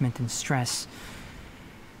malnourishment and stress.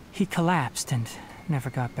 He collapsed and never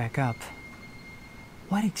got back up.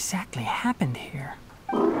 What exactly happened here?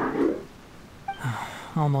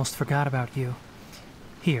 Almost forgot about you.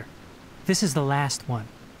 Here, this is the last one.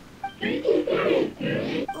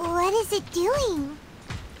 What is it doing?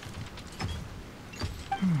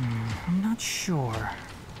 I'm not sure.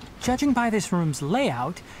 Judging by this room's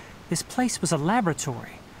layout, this place was a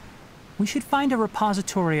laboratory. We should find a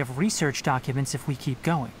repository of research documents if we keep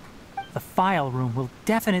going. The file room will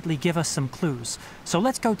definitely give us some clues, so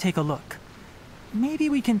let's go take a look. Maybe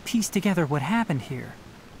we can piece together what happened here.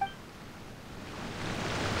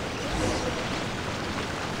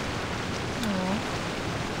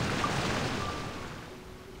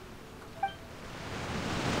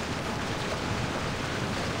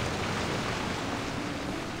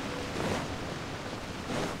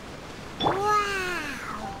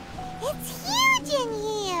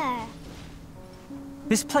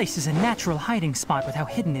 This place is a natural hiding spot with how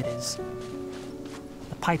hidden it is.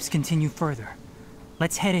 The pipes continue further.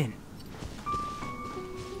 Let's head in.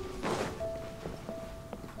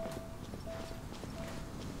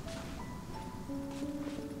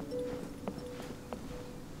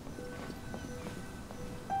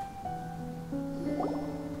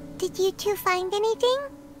 Did you two find anything?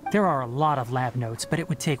 There are a lot of lab notes, but it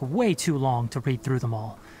would take way too long to read through them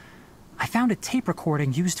all. I found a tape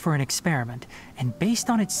recording used for an experiment, and based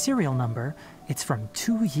on its serial number, it's from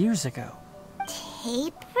 2 years ago.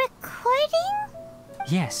 Tape recording?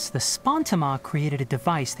 Yes, the Spontama created a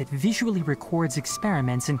device that visually records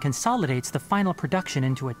experiments and consolidates the final production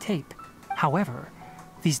into a tape. However,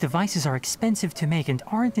 these devices are expensive to make and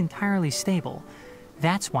aren't entirely stable.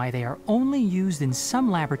 That's why they are only used in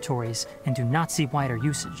some laboratories and do not see wider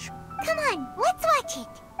usage. Come on, let's watch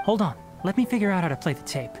it. Hold on, let me figure out how to play the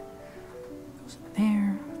tape.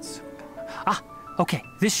 There. Ah, okay,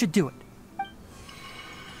 this should do it.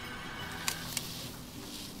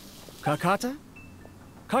 Kakata?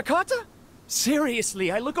 Kakata?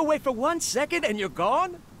 Seriously, I look away for 1 second and you're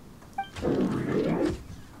gone?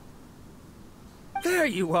 There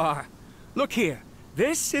you are. Look here.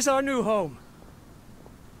 This is our new home.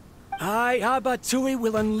 I, Abatui,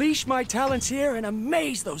 will unleash my talents here and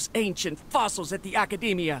amaze those ancient fossils at the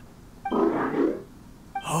Academia.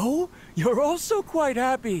 Oh, you're also quite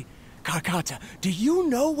happy. Kakata, do you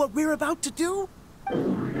know what we're about to do?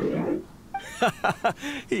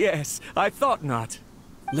 Yes, I thought not.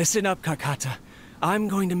 Listen up, Kakata. I'm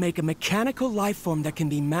going to make a mechanical life form that can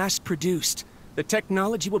be mass-produced. The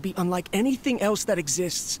technology will be unlike anything else that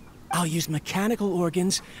exists. I'll use mechanical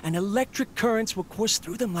organs, and electric currents will course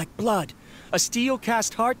through them like blood. A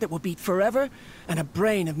steel-cast heart that will beat forever, and a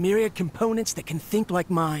brain of myriad components that can think like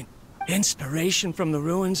mine. Inspiration from the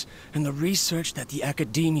ruins and the research that the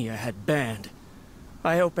Academia had banned.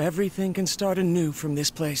 I hope everything can start anew from this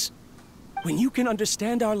place. When you can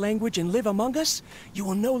understand our language and live among us, you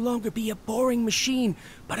will no longer be a boring machine,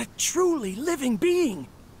 but a truly living being.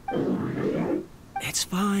 It's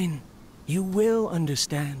fine. You will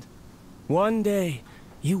understand. One day,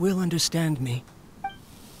 you will understand me.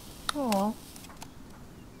 Aww.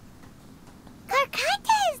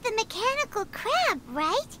 Karkata is the mechanical crab,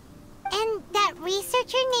 right? And that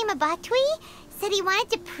researcher named Abatui said he wanted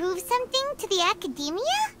to prove something to the Academia?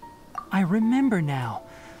 I remember now.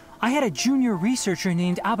 I had a junior researcher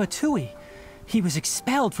named Abatui. He was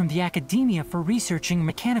expelled from the Academia for researching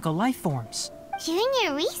mechanical life forms.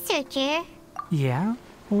 Junior researcher? Yeah?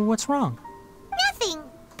 Well, what's wrong? Nothing.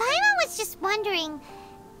 Paimon was just wondering,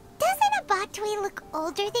 doesn't Abatui look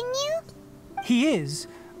older than you? He is,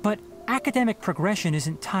 but academic progression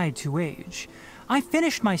isn't tied to age. I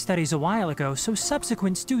finished my studies a while ago, so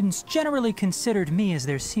subsequent students generally considered me as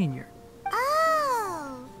their senior.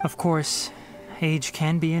 Oh. Of course, age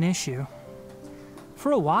can be an issue.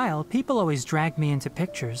 For a while, people always dragged me into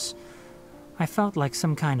pictures. I felt like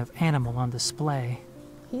some kind of animal on display.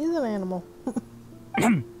 He's an animal.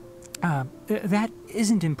 That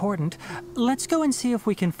isn't important. Let's go and see if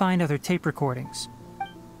we can find other tape recordings.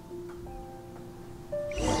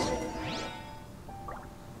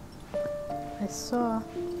 I saw...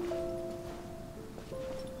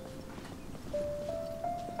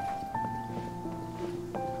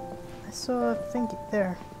 a thing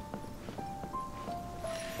there.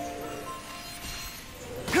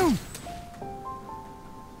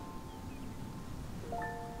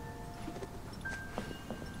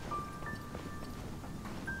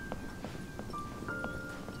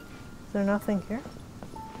 Is there nothing here?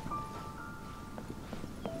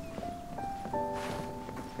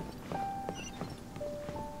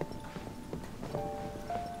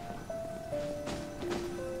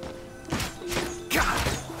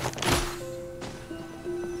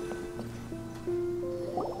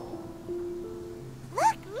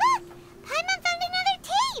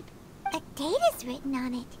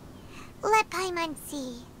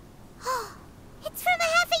 Kaimansi. Oh, it's from a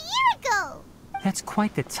half a year ago! That's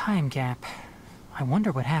quite the time gap. I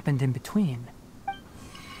wonder what happened in between.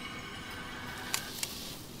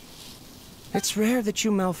 It's rare that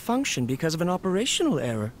you malfunction because of an operational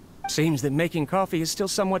error. Seems that making coffee is still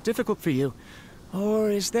somewhat difficult for you.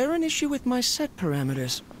 Or is there an issue with my set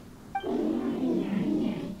parameters?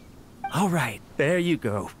 All right, there you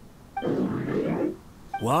go.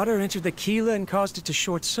 Water entered the chela and caused it to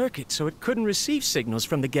short-circuit, so it couldn't receive signals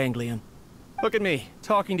from the ganglion. Look at me,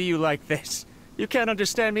 talking to you like this. You can't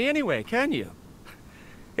understand me anyway, can you?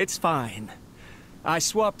 It's fine. I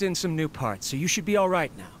swapped in some new parts, so you should be all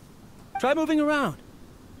right now. Try moving around.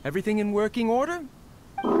 Everything in working order?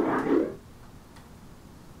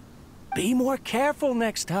 Be more careful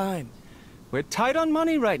next time. We're tight on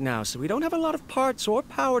money right now, so we don't have a lot of parts or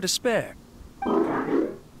power to spare.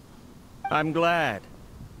 I'm glad.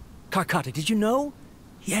 Karkata, did you know?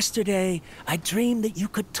 Yesterday, I dreamed that you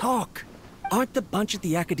could talk. Aren't the bunch at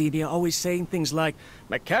the Academia always saying things like,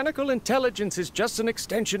 mechanical intelligence is just an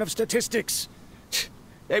extension of statistics?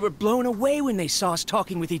 They were blown away when they saw us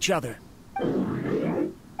talking with each other.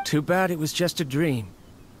 Too bad it was just a dream.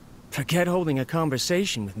 Forget holding a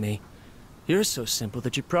conversation with me. You're so simple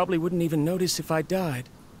that you probably wouldn't even notice if I died.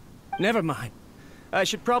 Never mind. I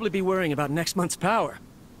should probably be worrying about next month's power.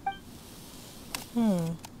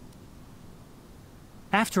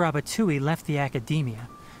 After Abatui left the Academia,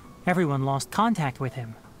 everyone lost contact with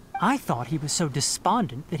him. I thought he was so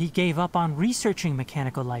despondent that he gave up on researching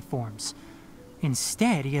mechanical life forms.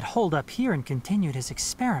 Instead, he had holed up here and continued his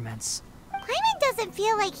experiments. Paimon doesn't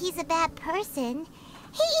feel like he's a bad person.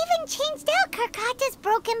 He even changed out Karkata's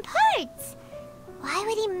broken parts. Why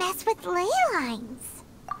would he mess with ley lines?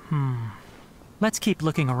 Let's keep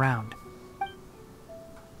looking around.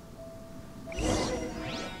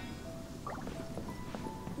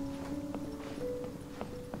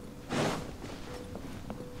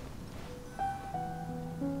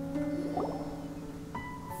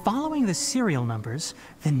 Following the serial numbers,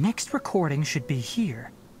 the next recording should be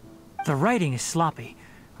here. The writing is sloppy.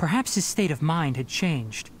 Perhaps his state of mind had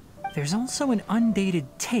changed. There's also an undated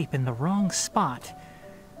tape in the wrong spot.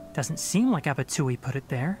 Doesn't seem like Abatui put it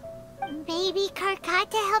there. Maybe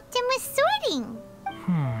Karkata helped him with sorting.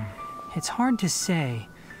 It's hard to say.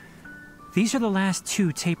 These are the last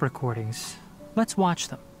 2 tape recordings. Let's watch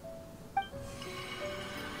them.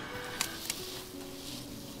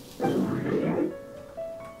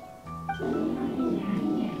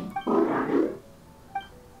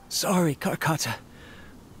 Sorry, Karkata.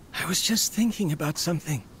 I was just thinking about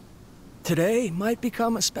something. Today might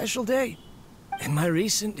become a special day. In my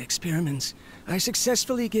recent experiments, I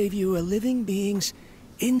successfully gave you a living being's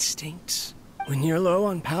instincts. When you're low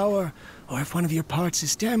on power, or if one of your parts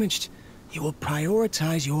is damaged, you will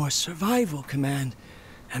prioritize your survival command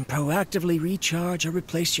and proactively recharge or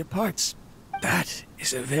replace your parts. That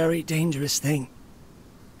is a very dangerous thing.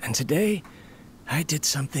 And today, I did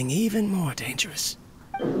something even more dangerous.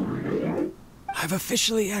 I've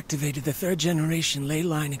officially activated the 3rd generation ley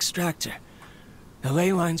line extractor. The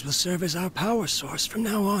ley lines will serve as our power source from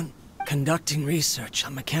now on. Conducting research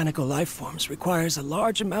on mechanical life forms requires a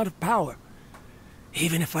large amount of power.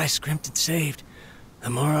 Even if I scrimped and saved, the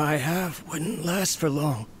more I have wouldn't last for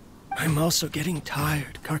long. I'm also getting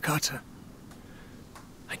tired, Karkata.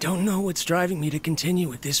 I don't know what's driving me to continue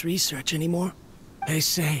with this research anymore. They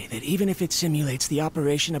say that even if it simulates the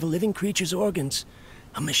operation of a living creature's organs,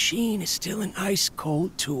 a machine is still an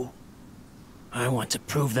ice-cold tool. I want to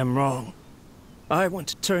prove them wrong. I want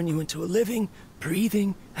to turn you into a living,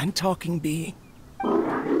 breathing, and talking being.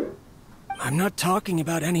 I'm not talking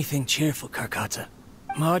about anything cheerful, Karkata.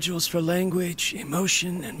 Modules for language,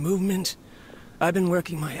 emotion, and movement. I've been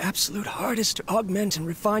working my absolute hardest to augment and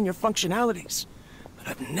refine your functionalities, but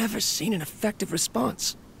I've never seen an effective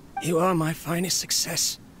response. You are my finest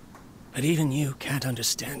success, but even you can't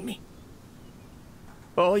understand me.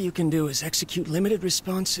 All you can do is execute limited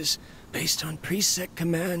responses based on preset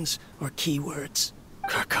commands or keywords.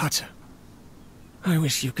 Karkata, I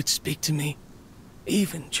wish you could speak to me,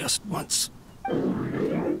 even just once.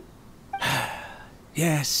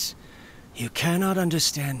 Yes, you cannot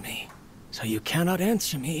understand me, so you cannot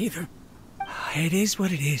answer me either. It is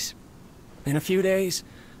what it is. In a few days,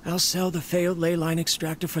 I'll sell the failed ley line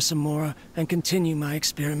extractor for some more and continue my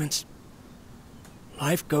experiments.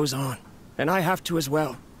 Life goes on, and I have to as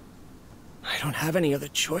well. I don't have any other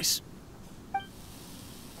choice.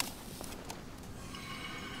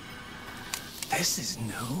 This is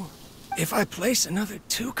new. If I place another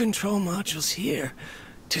 2 control modules here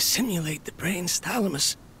to simulate the brain's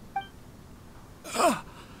thalamus...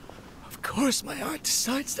 of course my heart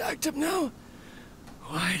decides to act up now.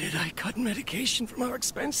 Why did I cut medication from our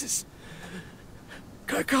expenses?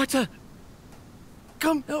 Karkata,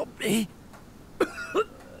 come help me.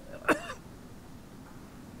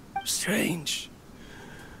 Strange.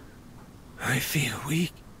 I feel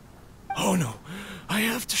weak. Oh no, I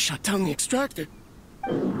have to shut down the extractor.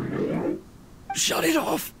 Shut it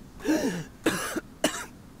off.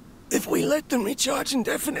 If we let them recharge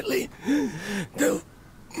indefinitely, they'll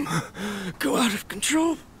go out of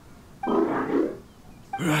control.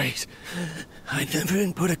 Right. I never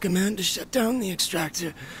input a command to shut down the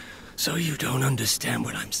extractor, so you don't understand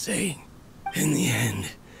what I'm saying. In the end,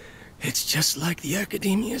 it's just like the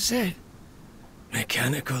Academia said.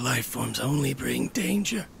 Mechanical life forms only bring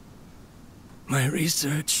danger. My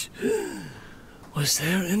research... Was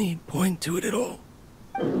there any point to it at all?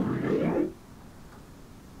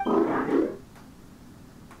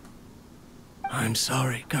 I'm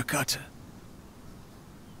sorry, Karkata.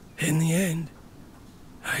 In the end,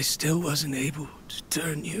 I still wasn't able to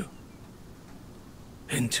turn you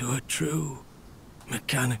into a true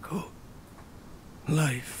mechanical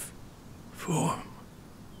life form.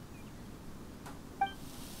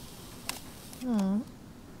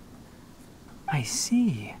 I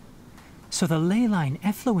see. So the ley line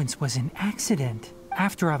effluence was an accident.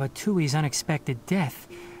 After Abatui's unexpected death,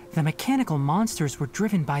 the mechanical monsters were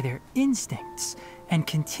driven by their instincts and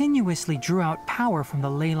continuously drew out power from the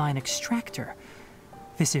ley line extractor.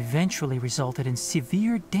 This eventually resulted in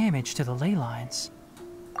severe damage to the ley lines.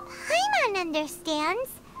 Paimon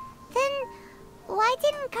understands. Then why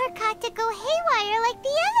didn't Karkata go haywire like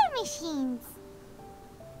the other machines?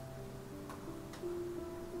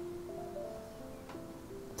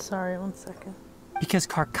 Sorry, 1 second. Because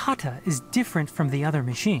Karkata is different from the other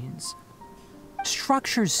machines.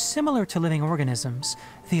 Structures similar to living organisms,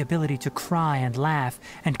 the ability to cry and laugh,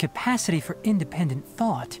 and capacity for independent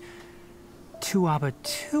thought. To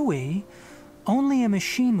Abatui, only a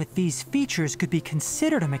machine with these features could be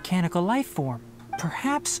considered a mechanical life form.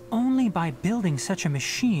 Perhaps only by building such a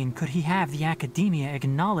machine could he have the Academia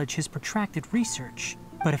acknowledge his protracted research.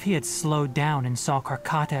 But if he had slowed down and saw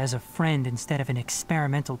Karkata as a friend instead of an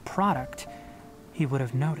experimental product, he would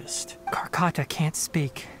have noticed. Karkata can't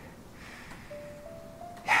speak.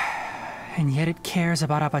 And yet it cares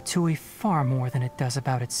about Abatui far more than it does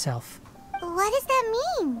about itself. What does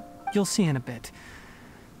that mean? You'll see in a bit.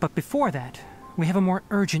 But before that, we have a more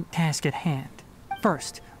urgent task at hand.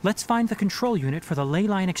 First, let's find the control unit for the ley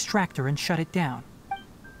line extractor and shut it down.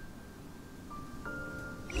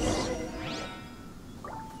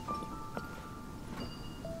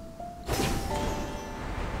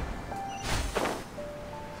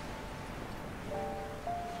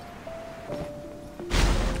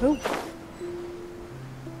 Oh.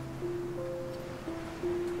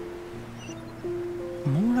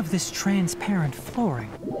 More of this transparent flooring.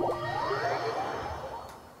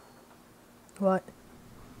 What?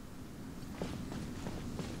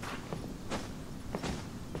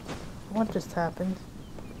 What just happened?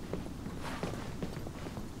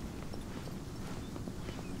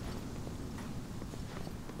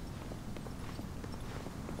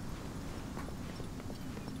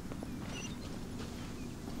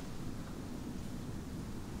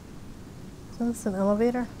 Is this an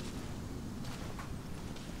elevator?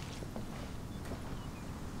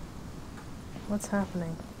 What's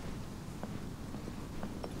happening?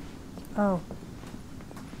 Oh.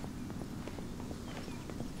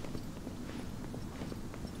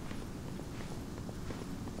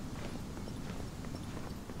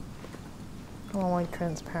 I don't like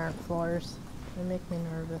transparent floors. They make me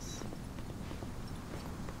nervous.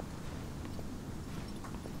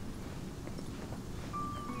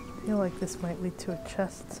 I feel like this might lead to a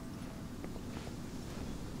chest.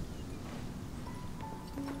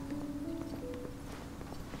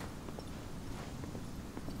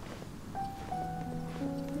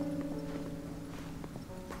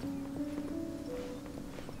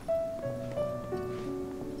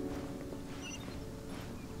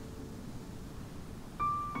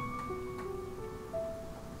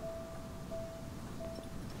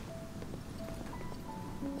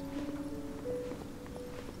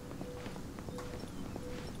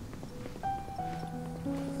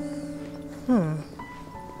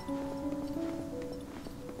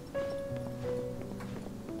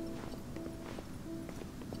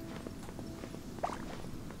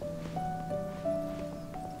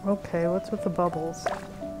 Okay, what's with the bubbles?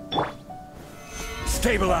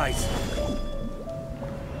 Stabilize!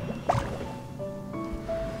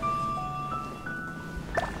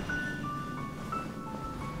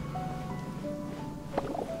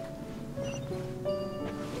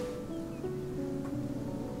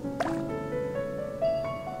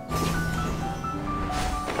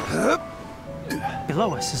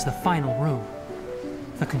 below us is the final room.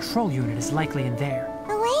 The control unit is likely in there.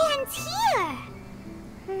 The way ends here.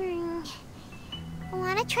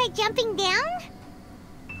 Wanna try jumping down?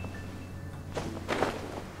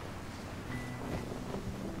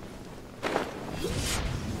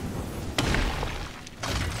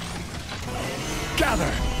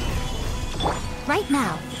 Gather! Right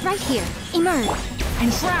now, right here. Emerge.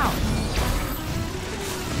 Enshroud!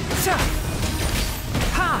 Sa!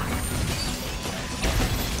 Ha!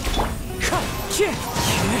 Ka! Chi!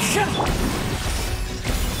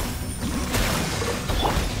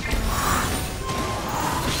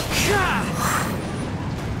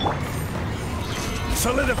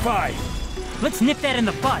 Solidify! Let's nip that in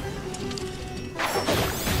the bud.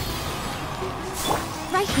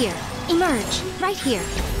 Right here. Emerge. Right here.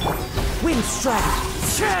 Wind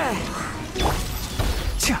strategy.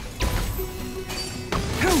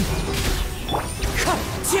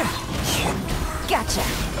 Gotcha.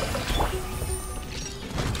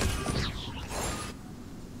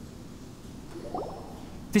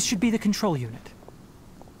 This should be the control unit.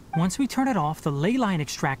 Once we turn it off, the ley line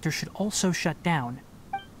extractor should also shut down.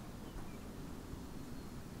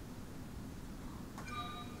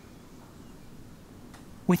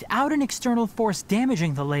 Without an external force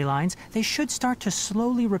damaging the ley lines, they should start to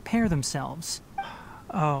slowly repair themselves.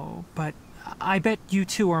 Oh, but I bet you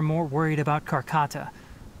two are more worried about Karkata.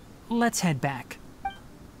 Let's head back.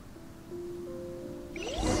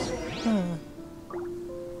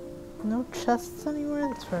 No chests anywhere?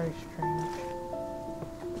 That's very strange.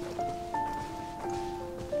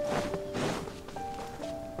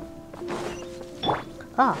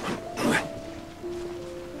 Ah!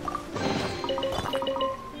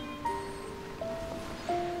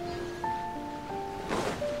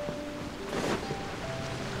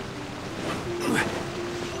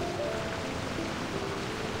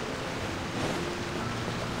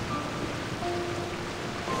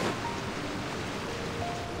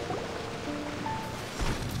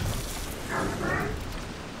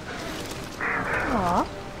 Aw.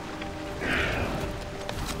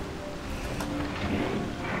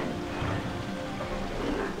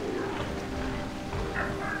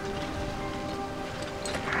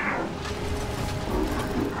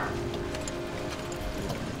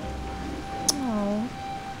 Oh.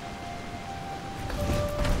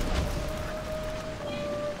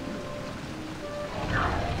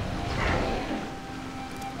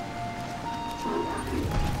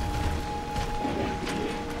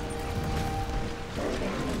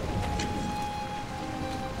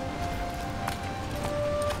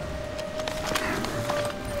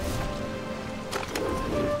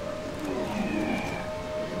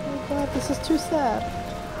 Oh god, this is too sad.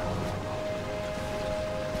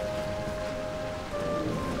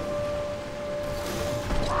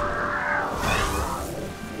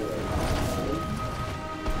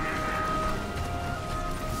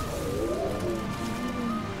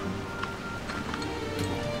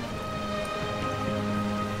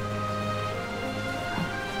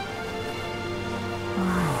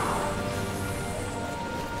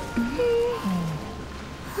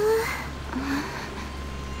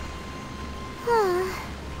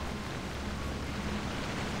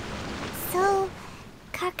 So,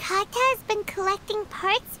 Karkata has been collecting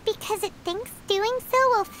parts because it thinks doing so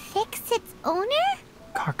will fix its owner?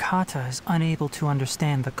 Karkata is unable to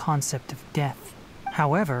understand the concept of death.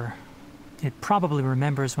 However, it probably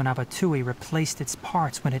remembers when Abatui replaced its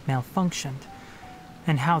parts when it malfunctioned,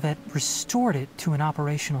 and how that restored it to an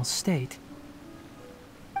operational state.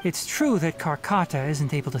 It's true that Karkata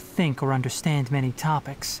isn't able to think or understand many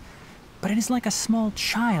topics, but it is like a small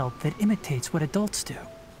child that imitates what adults do.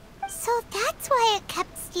 So that's why it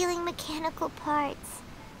kept stealing mechanical parts.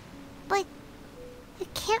 But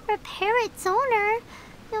it can't repair its owner,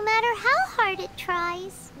 no matter how hard it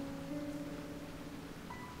tries.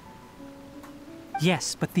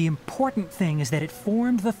 Yes, but the important thing is that it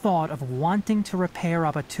formed the thought of wanting to repair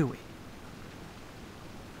Abatui.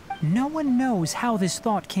 No one knows how this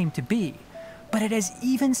thought came to be, but it has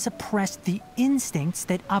even suppressed the instincts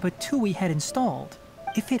that Abatui had installed.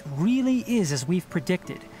 If it really is as we've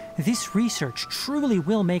predicted, this research truly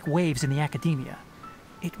will make waves in the academia.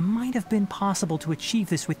 It might have been possible to achieve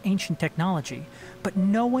this with ancient technology, but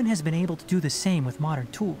no one has been able to do the same with modern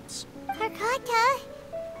tools. Karkata?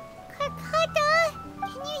 Karkata?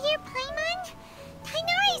 Can you hear Paimon?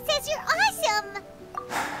 Tighnari says you're awesome!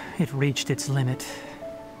 It reached its limit.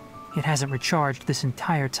 It hasn't recharged this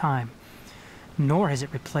entire time, nor has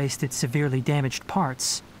it replaced its severely damaged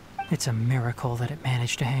parts. It's a miracle that it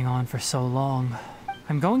managed to hang on for so long.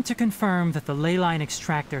 I'm going to confirm that the ley line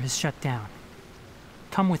extractor has shut down.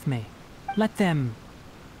 Come with me. Let them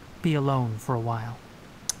be alone for a while.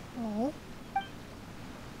 Oh.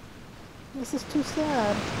 This is too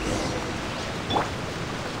sad.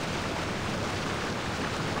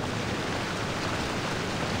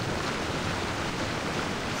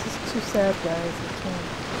 This is too sad, guys. I can't.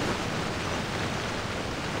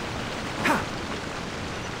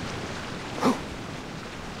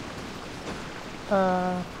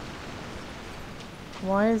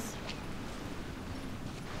 Why is...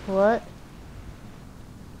 What?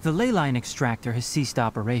 The ley line extractor has ceased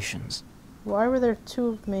operations. Why were there two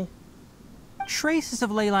of me? Traces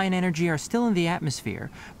of ley line energy are still in the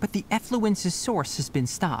atmosphere, but the effluence's source has been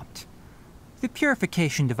stopped. The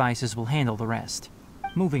purification devices will handle the rest.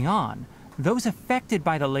 Moving on, those affected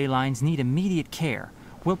by the ley lines need immediate care.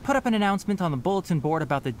 We'll put up an announcement on the bulletin board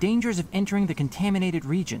about the dangers of entering the contaminated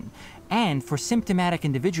region, and for symptomatic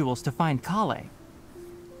individuals to find Kale.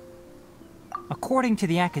 According to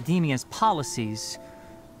the Academia's policies,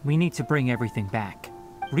 we need to bring everything back.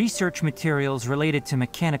 Research materials related to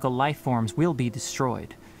mechanical life forms will be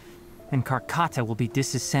destroyed, and Karkata will be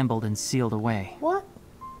disassembled and sealed away. What?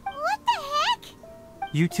 What the heck?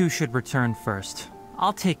 You two should return first.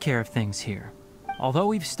 I'll take care of things here. Although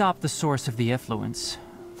we've stopped the source of the effluence,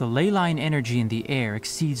 the ley line energy in the air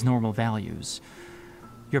exceeds normal values.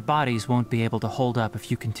 Your bodies won't be able to hold up if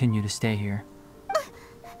you continue to stay here.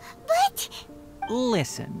 But...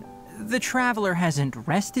 Listen, the Traveler hasn't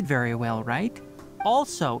rested very well, right?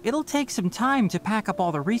 Also, it'll take some time to pack up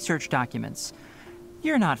all the research documents.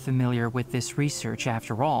 You're not familiar with this research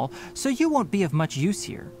after all, so you won't be of much use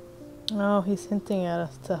here. Oh, he's hinting at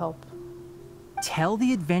us to help. Tell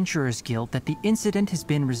the Adventurers Guild that the incident has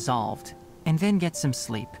been resolved, and then get some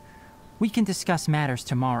sleep. We can discuss matters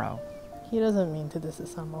tomorrow. He doesn't mean to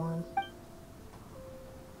disassemble him.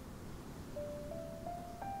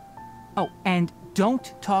 Oh, and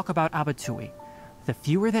don't talk about Abatui. The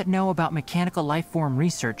fewer that know about mechanical life form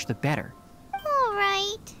research, the better. All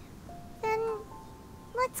right. Then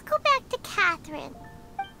let's go back to Catherine.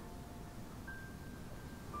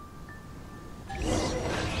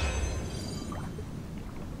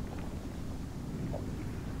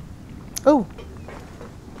 Oh!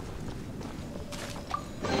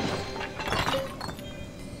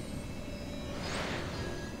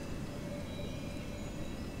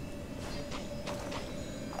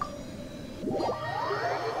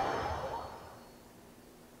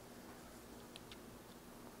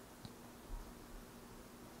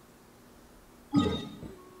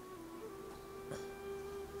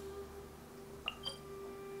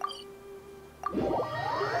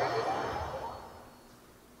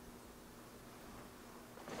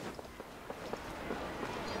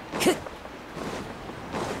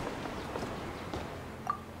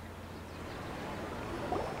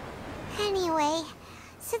 Anyway,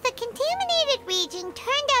 so the contaminated region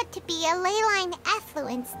turned out to be a ley line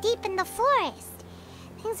effluence deep in the forest.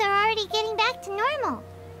 Things are already getting back to normal.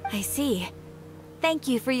 I see. Thank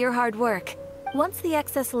you for your hard work. Once the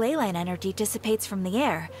excess ley line energy dissipates from the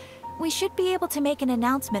air, we should be able to make an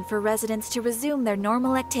announcement for residents to resume their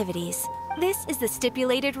normal activities. This is the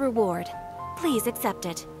stipulated reward. Please accept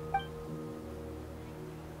it.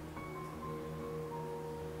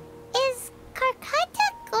 Is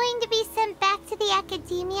Karkata going to be sent back to the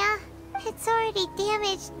Academia? It's already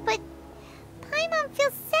damaged, but Paimon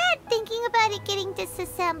feels sad thinking about it getting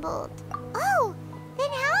disassembled. Oh, then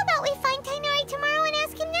how about we find Tighnari tomorrow and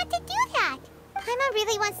ask him not to do that? Paimon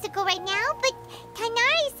really wants to go right now, but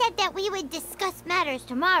Tighnari said that we would discuss matters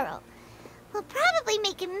tomorrow. We'll probably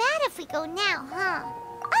make him mad if we go now, huh?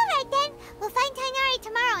 Alright then, we'll find Tighnari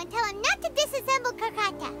tomorrow and tell him not to disassemble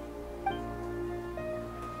Karkata.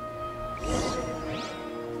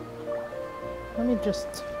 Let me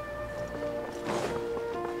just...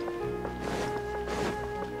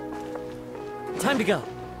 Time to go.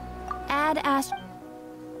 Add Ash...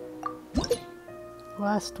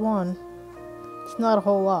 Last one. It's not a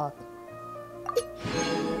whole lot.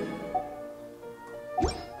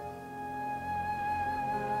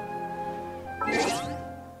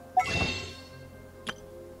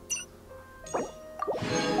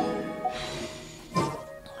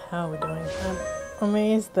 How are we doing? I'm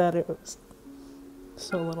amazed that it was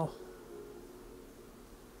so little.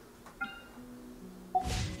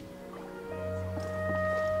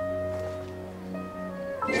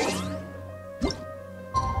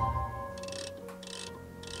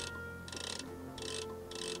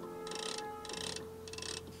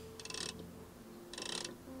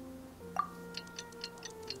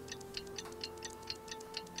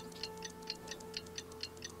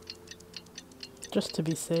 Just to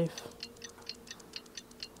be safe.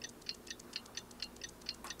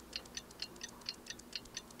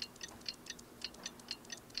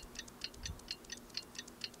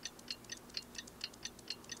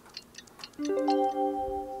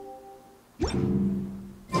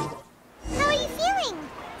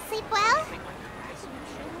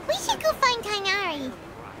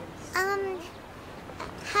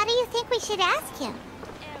 we should ask him.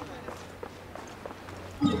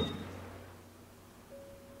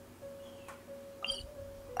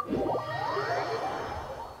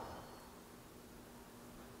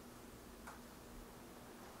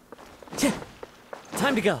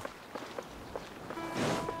 Time to go.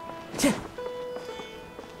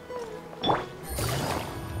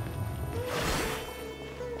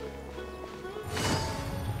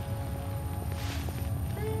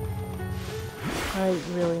 I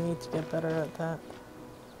really need to get better at that.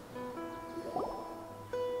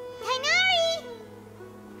 Tighnari!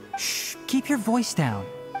 Shh, keep your voice down.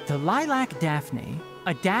 The lilac daphne,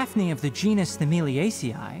 a daphne of the genus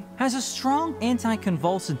Thymilaceae, has a strong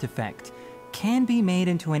anticonvulsant effect, can be made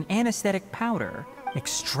into an anesthetic powder.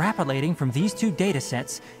 Extrapolating from these two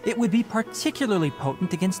datasets, it would be particularly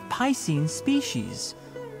potent against Piscine species.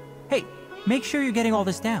 Hey, make sure you're getting all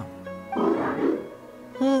this down.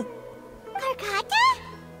 Karkata?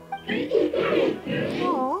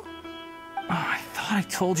 Oh, I thought I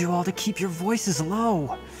told you all to keep your voices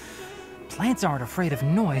low. Plants aren't afraid of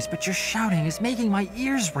noise, but your shouting is making my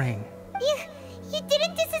ears ring. You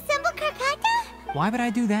didn't disassemble Karkata? Why would I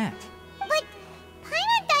do that? But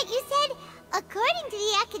Paimon thought you said, according to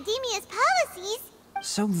the Academia's policies...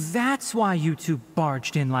 So that's why you two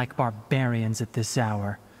barged in like barbarians at this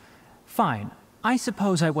hour. Fine. I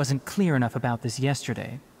suppose I wasn't clear enough about this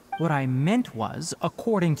yesterday. What I meant was,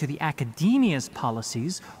 according to the Academia's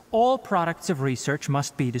policies, all products of research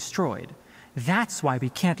must be destroyed. That's why we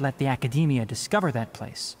can't let the Academia discover that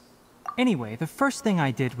place. Anyway, the first thing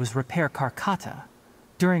I did was repair Karkata.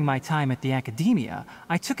 During my time at the Academia,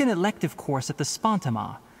 I took an elective course at the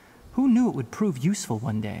Spontama. Who knew it would prove useful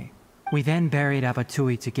one day? We then buried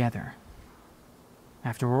Abatui together.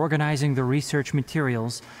 After organizing the research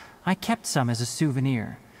materials, I kept some as a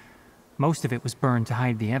souvenir. Most of it was burned to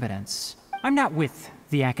hide the evidence. I'm not with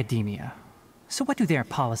the Academia, so what do their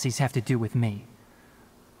policies have to do with me?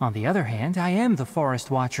 On the other hand, I am the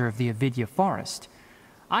Forest Watcher of the Avidya Forest.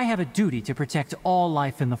 I have a duty to protect all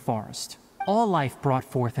life in the forest. All life brought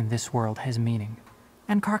forth in this world has meaning.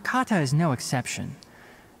 And Karkata is no exception.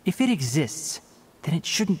 If it exists, then it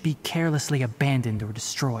shouldn't be carelessly abandoned or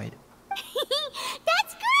destroyed.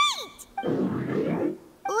 That's great!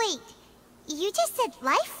 Wait, you just said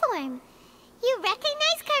life form. You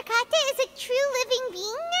recognize Karkata as a true living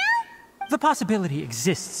being now? The possibility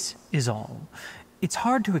exists, is all. It's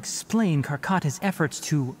hard to explain Karkata's efforts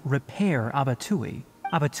to repair Abatui.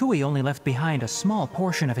 Abatui only left behind a small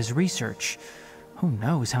portion of his research. Who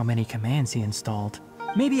knows how many commands he installed?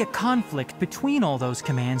 Maybe a conflict between all those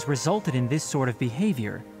commands resulted in this sort of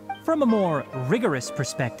behavior. From a more rigorous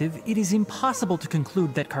perspective, it is impossible to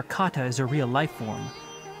conclude that Karkata is a real life form.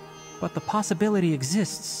 But the possibility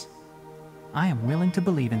exists. I am willing to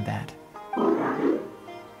believe in that.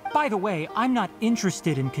 By the way, I'm not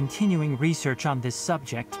interested in continuing research on this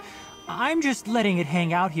subject. I'm just letting it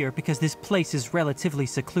hang out here because this place is relatively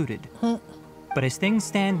secluded. But as things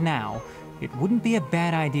stand now, it wouldn't be a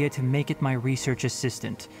bad idea to make it my research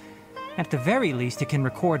assistant. At the very least, it can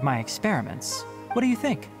record my experiments. What do you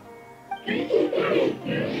think?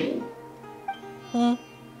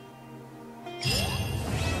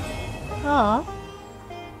 Aw.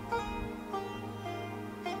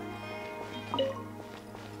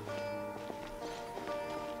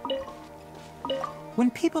 When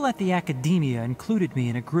people at the Academia included me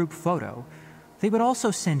in a group photo, they would also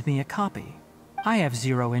send me a copy. I have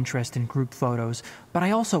zero interest in group photos, but I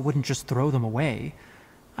also wouldn't just throw them away.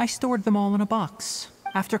 I stored them all in a box.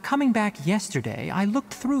 After coming back yesterday, I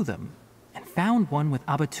looked through them and found one with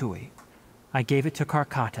Abatui. I gave it to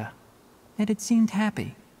Karkata, and it seemed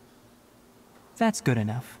happy. That's good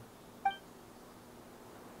enough.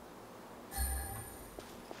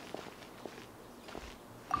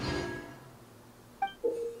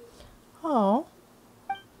 Oh.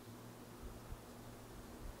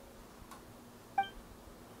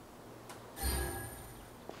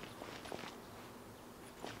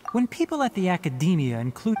 When people at the Academia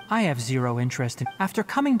include... I have zero interest in... After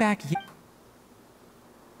coming back...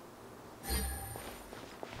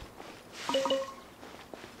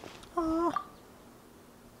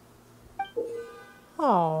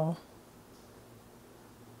 Oh.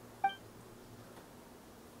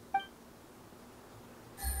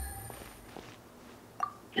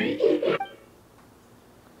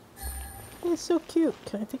 He's so cute.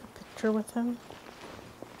 Can I take a picture with him?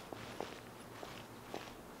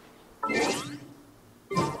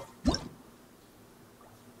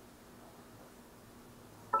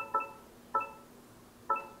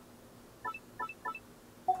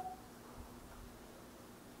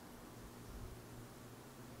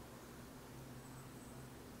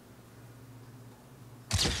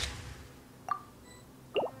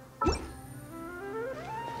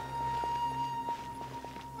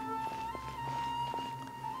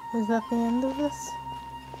 Is that the end of this?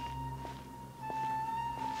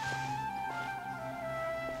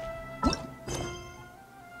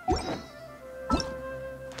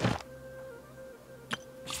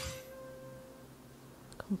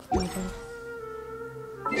 Completed.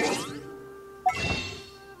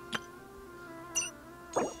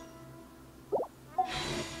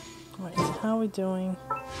 Alright, so how are we doing?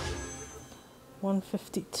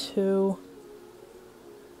 152.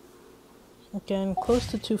 Again, close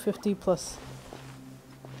to 250 plus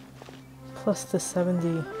the 70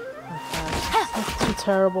 I have. It's not too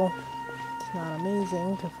terrible. It's not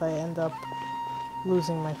amazing if I end up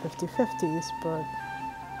losing my 50/50s, but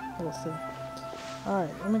we'll see.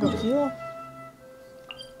 Alright, let me go heal.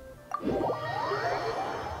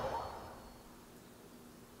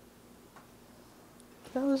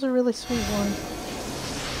 That was a really sweet one.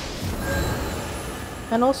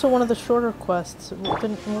 And also one of the shorter quests. It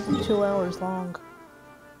wasn't 2 hours long.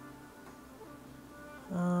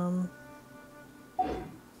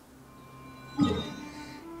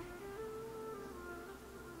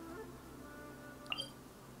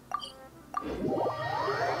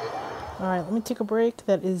 Alright, let me take a break.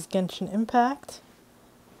 That is Genshin Impact.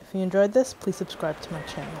 If you enjoyed this, please subscribe to my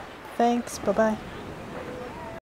channel. Thanks, bye-bye.